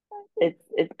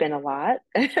 it's been a lot.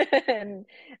 And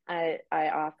I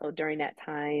also during that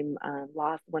time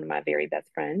lost one of my very best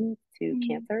friends to Mm.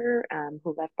 cancer,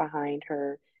 who left behind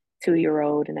her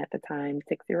 2-year-old and at the time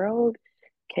 6-year-old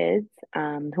kids,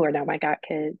 who are now my god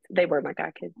kids. They were my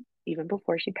god kids even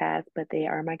before she passed, but they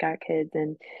are my god kids.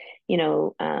 And you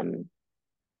know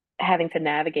having to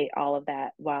navigate all of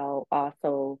that while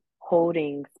also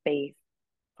holding space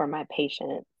for my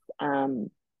patients,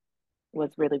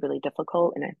 was really, really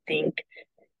difficult. And I think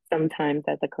sometimes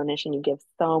as a clinician, you give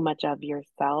so much of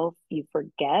yourself, you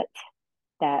forget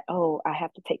that, oh, I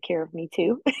have to take care of me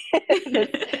too. this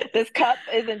this cup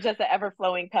isn't just an ever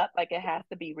flowing cup; like it has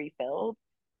to be refilled.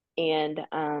 And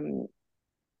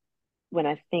when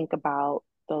I think about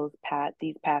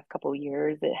these past couple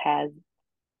years,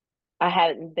 I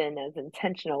hadn't been as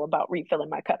intentional about refilling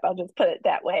my cup. I'll just put it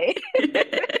that way.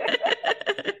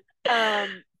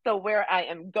 So where I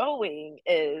am going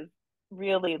is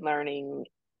really learning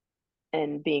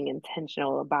and being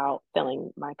intentional about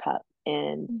filling my cup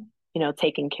and,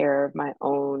 taking care of my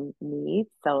own needs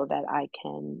so that I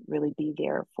can really be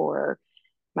there for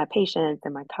my patients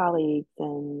and my colleagues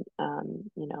and,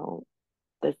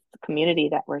 this community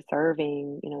that we're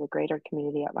serving, the greater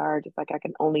community at large. It's like I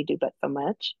can only do but so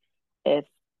much if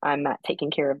I'm not taking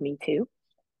care of me too.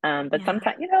 But Yeah.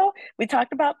 sometimes, we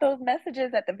talked about those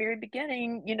messages at the very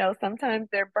beginning, sometimes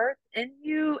they're birthed in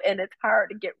you and it's hard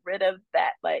to get rid of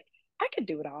that. Like, I can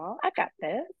do it all. I got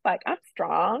this. Like, I'm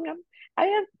strong. I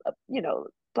am,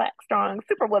 black, strong,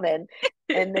 superwoman.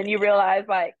 And then you realize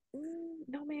like,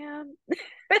 no, ma'am.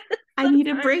 I need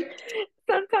a sometimes, break.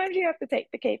 sometimes you have to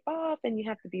take the cape off and you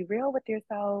have to be real with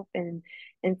yourself and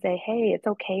say, hey, it's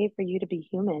okay for you to be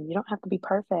human. You don't have to be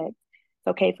perfect. It's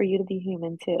okay for you to be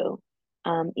human too.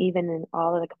 Even in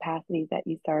all of the capacities that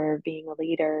you serve, being a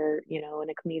leader, in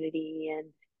a community and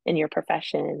in your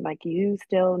profession, like you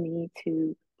still need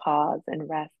to pause and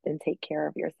rest and take care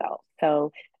of yourself.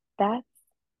 So that's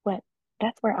what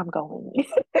that's where I'm going.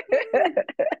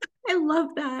 I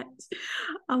love that.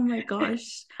 Oh my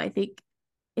gosh. I think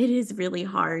it is really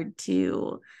hard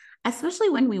to, especially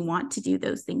when we want to do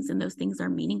those things and those things are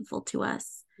meaningful to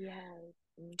us, Yes.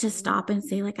 to Mhm. stop and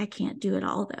say, like, I can't do it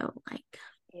all though. Like,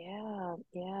 Yeah,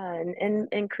 yeah,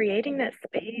 and creating that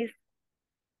space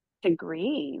to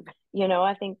grieve.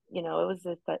 I think, it was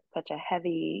just such a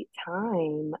heavy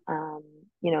time,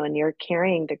 and you're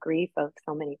carrying the grief of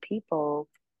so many people,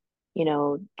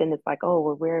 then it's like, oh,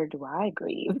 well, where do I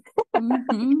grieve?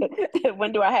 mm-hmm.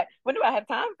 When do I have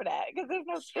time for that? Because there's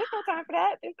no time for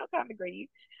that. There's no time to grieve.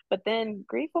 But then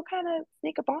grief will kind of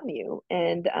sneak up on you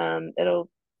and it'll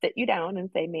sit you down and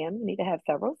say, ma'am, you need to have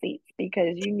several seats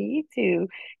because you need to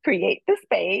create the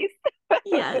space.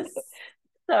 Yes.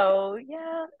 So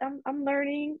yeah, I'm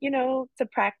learning, to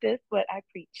practice what I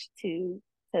preach to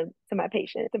my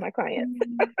patients, to my clients.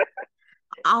 Mm.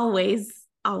 Always,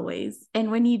 always.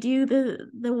 And when you do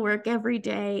the work every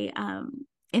day,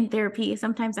 in therapy,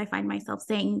 sometimes I find myself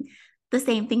saying the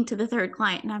same thing to the third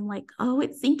client, and I'm like, oh,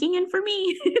 it's sinking in for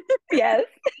me. Yes,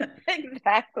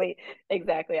 exactly.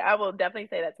 Exactly. I will definitely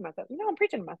say that to myself. I'm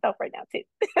preaching to myself right now too.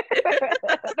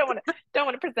 don't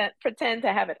want to pretend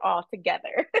to have it all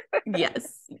together.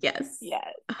 Yes, yes.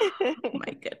 Yes. Oh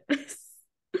my goodness.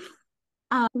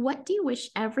 What do you wish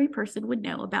every person would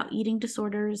know about eating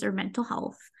disorders or mental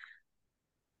health?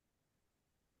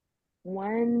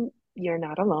 One, you're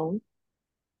not alone.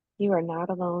 You are not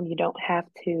alone. You don't have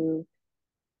to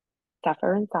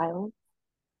suffer in silence.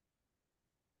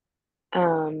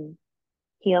 Um,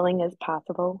 Healing is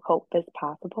possible, hope is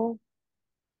possible.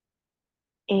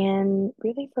 And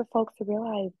really for folks to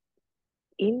realize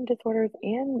eating disorders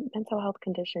and mental health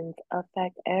conditions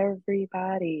affect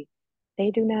everybody.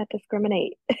 They do not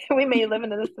discriminate. We may live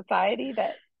in a society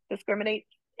that discriminates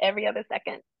every other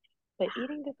second, but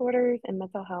eating disorders and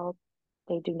mental health,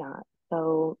 they do not.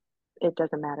 So it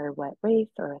doesn't matter what race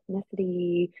or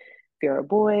ethnicity, if you're a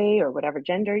boy or whatever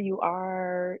gender you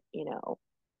are,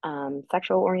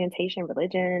 sexual orientation,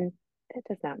 religion, it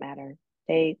does not matter.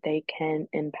 They can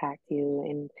impact you,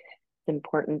 and it's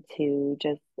important to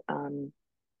just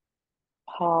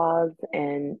pause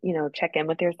and check in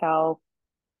with yourself,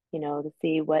 to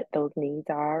see what those needs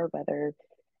are, whether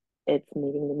it's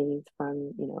meeting the needs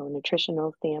from a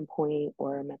nutritional standpoint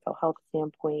or a mental health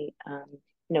standpoint.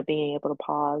 Being able to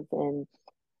pause and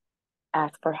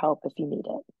ask for help if you need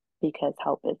it, because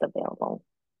help is available.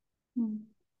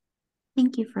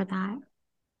 Thank you for that.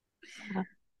 Yeah.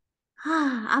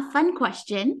 A fun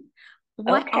question.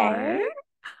 What are Okay.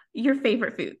 your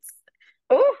favorite foods?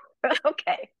 Oh,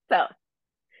 okay. So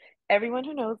everyone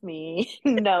who knows me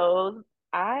knows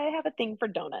I have a thing for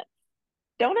donuts.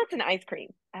 Donuts and ice cream.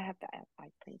 I have to add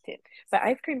ice cream too. But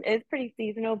ice cream is pretty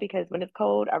seasonal because when it's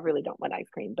cold, I really don't want ice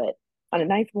cream. But on a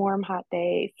nice, warm, hot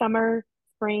day, summer,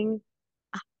 spring,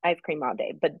 ice cream all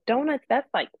day. But donuts, that's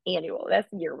like annual, that's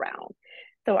year round.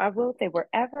 So I will say,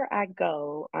 wherever I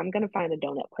go, I'm going to find a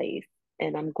donut place,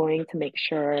 and I'm going to make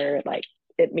sure like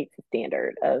it meets the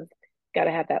standard of got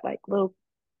to have that like little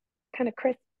kind of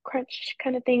crisp crunch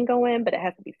kind of thing going, but it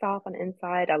has to be soft on the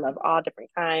inside. I love all different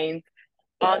kinds,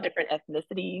 all different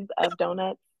ethnicities of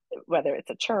donuts, whether it's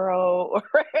a churro or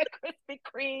a Krispy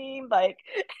Kreme, like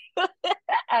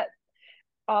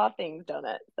all things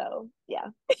donut. So yeah.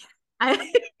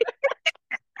 I,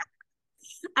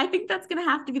 I think that's going to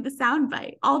have to be the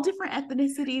soundbite. All different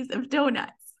ethnicities of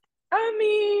donuts. I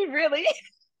mean, really?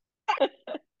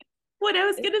 What I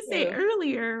was It's going to say true.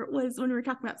 earlier was when we were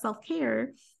talking about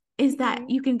self-care is that Mm-hmm.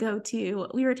 you can go to,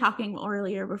 we were talking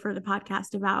earlier before the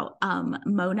podcast about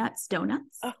Monuts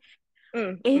Donuts. Oh,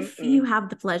 If you mm. have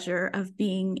the pleasure of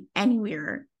being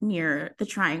anywhere near the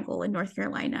Triangle in North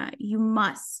Carolina, you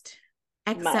must,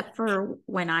 except Must. for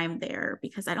when I'm there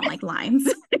because I don't like lines.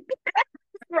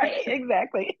 Right,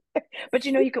 exactly. But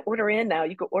you can order in now.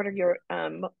 You can order your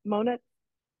Mona.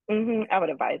 I would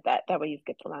advise that. That way you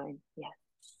skip the line. Yes.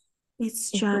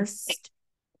 It's just,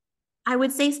 I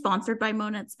would say sponsored by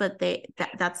Monuts, but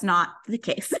that's not the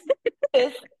case.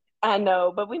 It's, I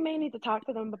know, but we may need to talk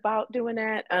to them about doing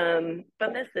that.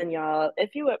 But listen, y'all,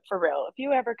 for real, if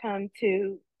you ever come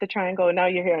to the Triangle, now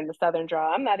you're hearing the Southern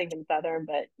draw. I'm not even Southern,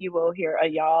 but you will hear a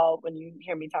y'all when you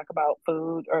hear me talk about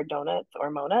food or donuts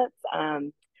or monuts.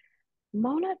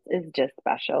 Monuts is just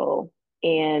special,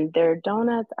 and their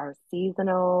donuts are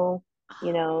seasonal.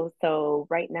 So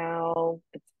right now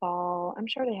it's fall. I'm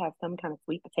sure they have some kind of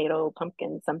sweet potato,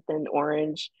 pumpkin, something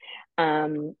orange.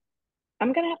 Um,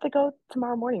 I'm gonna have to go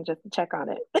tomorrow morning just to check on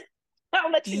it.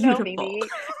 I'll let you know, Beautiful. Mimi.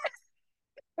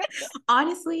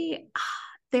 Honestly,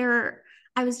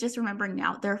 I was just remembering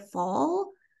now, their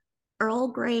fall Earl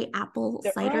Grey apple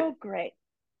The cider, Earl Grey,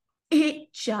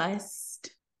 it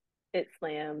just, it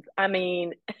slams. I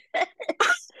mean,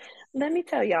 let me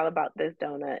tell y'all about this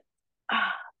donut.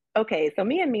 Okay, so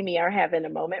me and Mimi are having a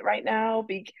moment right now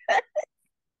because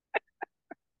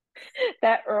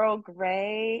that Earl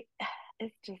Grey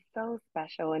is just so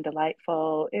special and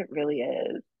delightful. It really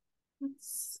is.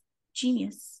 it's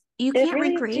genius. You It can't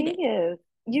really is recreate it. genius.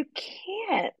 You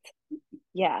can't.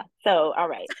 Yeah. So, all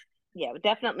right. Yeah, we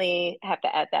definitely have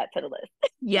to add that to the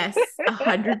Yes, list.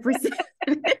 100%.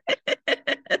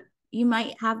 You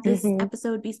might have this Hmm.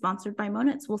 episode be sponsored by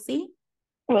Monuts. We'll see.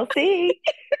 We'll see.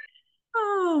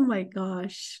 Oh my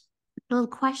gosh. The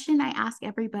question I ask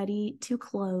everybody to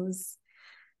close,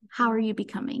 how are you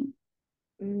becoming?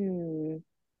 Mm.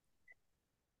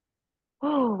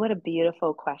 Oh, what a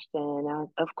beautiful question.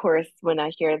 Of course, when I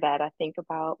hear that, I think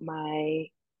about my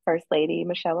First Lady,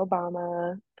 Michelle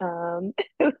Obama,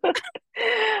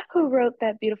 who wrote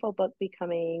that beautiful book,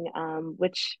 Becoming,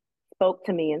 which spoke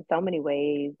to me in so many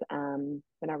ways when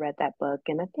I read that book.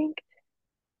 And I think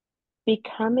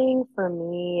becoming for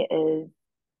me is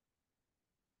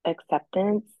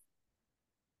acceptance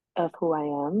of who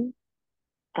I am,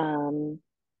 um,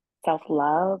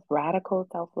 self-love, radical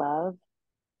self-love.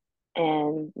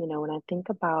 And, when I think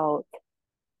about,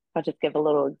 I'll just give a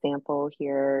little example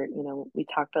here. We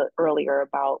talked earlier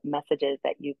about messages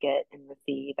that you get and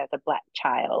receive as a Black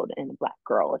child and a Black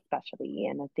girl, especially.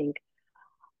 And I think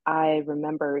I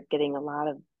remember getting a lot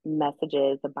of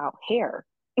messages about hair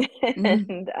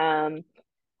Mm-hmm.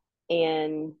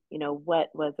 and, what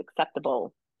was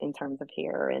acceptable in terms of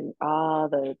hair, and all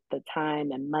the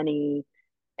time and money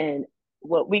and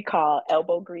what we call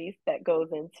elbow grease that goes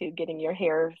into getting your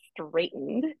hair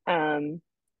straightened,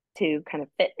 to kind of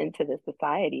fit into the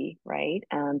society, right?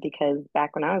 Because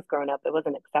back when I was growing up, it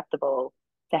wasn't acceptable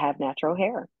to have natural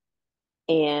hair.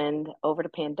 And over the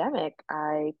pandemic,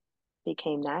 I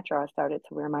became natural. I started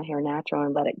to wear my hair natural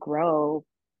and let it grow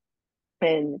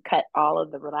and cut all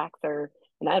of the relaxer.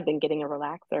 And I've been getting a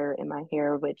relaxer in my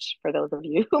hair, which for those of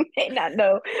you who may not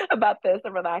know about this, a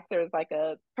relaxer is like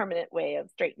a permanent way of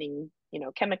straightening,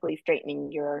 chemically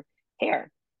straightening your hair.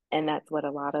 And that's what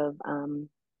a lot of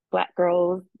Black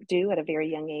girls do at a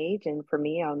very young age. And for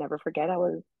me, I'll never forget, I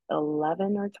was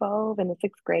 11 or 12 in the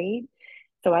sixth grade.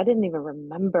 So I didn't even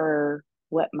remember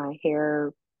what my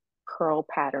hair curl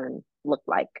pattern looked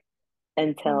like Mm.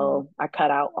 until I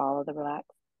cut out all of the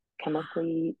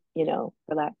chemically,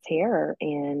 relaxed hair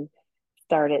and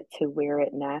started to wear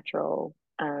it natural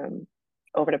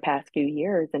over the past few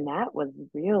years. And that was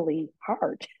really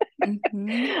hard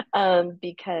Mm-hmm.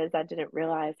 because I didn't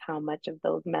realize how much of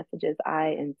those messages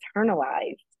I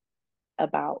internalized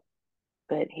about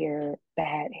good hair,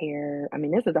 bad hair. I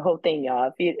mean, this is the whole thing,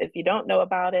 y'all. If you don't know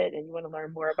about it and you want to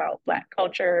learn more about Black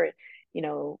culture,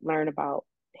 learn about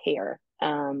hair,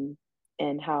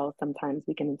 and how sometimes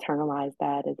we can internalize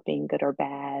that as being good or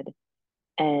bad.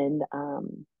 And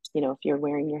if you're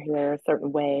wearing your hair a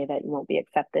certain way, that you won't be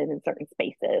accepted in certain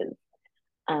spaces.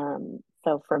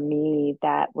 So for me,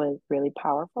 that was really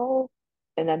powerful.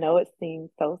 And I know it seems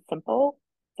so simple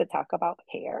to talk about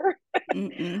hair,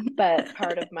 Mm-mm. but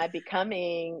part of my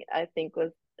becoming, I think,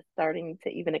 was starting to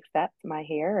even accept my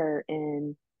hair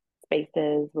in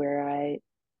spaces where I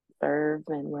serve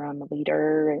and where I'm a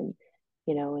leader and,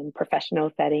 in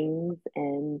professional settings.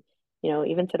 And,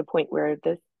 even to the point where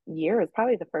this year is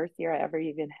probably the first year I ever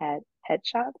even had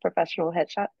headshots, professional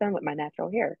headshots done with my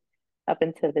natural hair. Up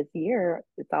until this year,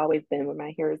 it's always been when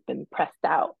my hair has been pressed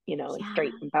out, and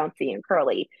straight Yeah. and bouncy and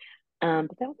curly. But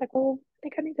then I was like, well, I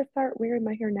think I need to start wearing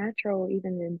my hair natural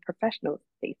even in professional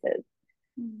spaces.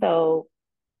 Mm. So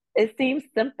it seems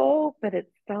simple, but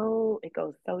it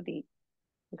goes so deep.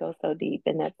 It goes so deep.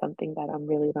 And that's something that I'm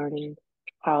really learning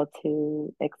how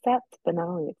to accept, but not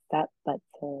only accept, but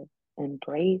to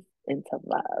embrace and to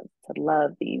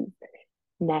love these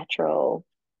natural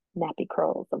nappy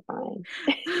curls of mine.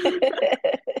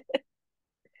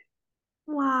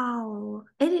 Wow.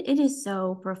 It is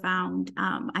so profound.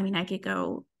 I mean, I could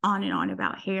go on and on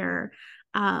about hair.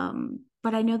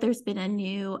 But I know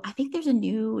I think there's a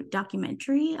new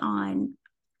documentary on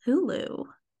Hulu.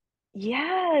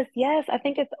 Yes, yes. I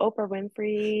think it's Oprah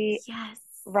Winfrey, Yes.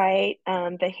 right?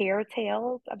 The Hair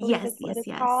Tales, I believe is Yes, what yes, it's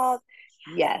yes. called.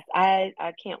 Yes, I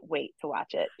can't wait to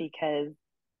watch it because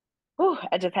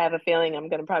I just have a feeling I'm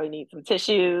going to probably need some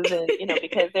tissues and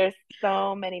because there's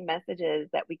so many messages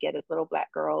that we get as little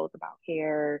Black girls about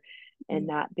hair and Mm.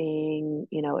 not being,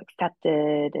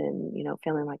 accepted and,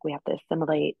 feeling like we have to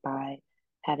assimilate by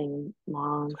having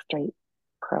long, straight,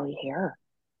 curly hair.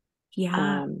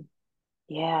 Yeah. Um,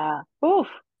 yeah. Oof.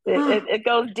 It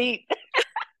goes deep.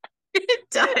 It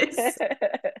does.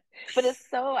 But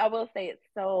I will say it's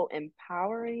so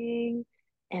empowering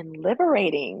and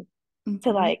liberating to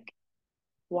Hmm. like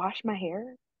wash my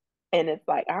hair. And it's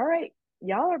like, all right,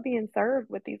 y'all are being served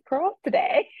with these curls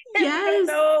today. And we don't Yes.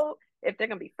 know if they're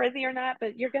gonna be frizzy or not,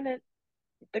 but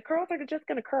the curls are just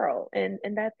gonna curl and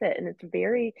that's it. And it's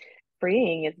very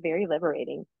freeing, it's very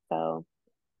liberating. So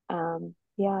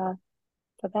yeah,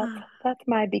 so that's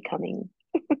my becoming.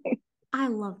 I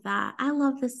love that. I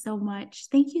love this so much.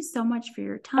 Thank you so much for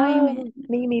your time. And Oh,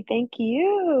 Mimi, thank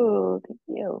you. Thank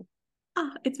you.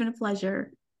 it's been a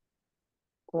pleasure.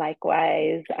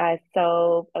 Likewise, I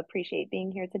so appreciate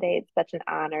being here today. It's such an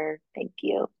honor. Thank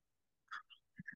you.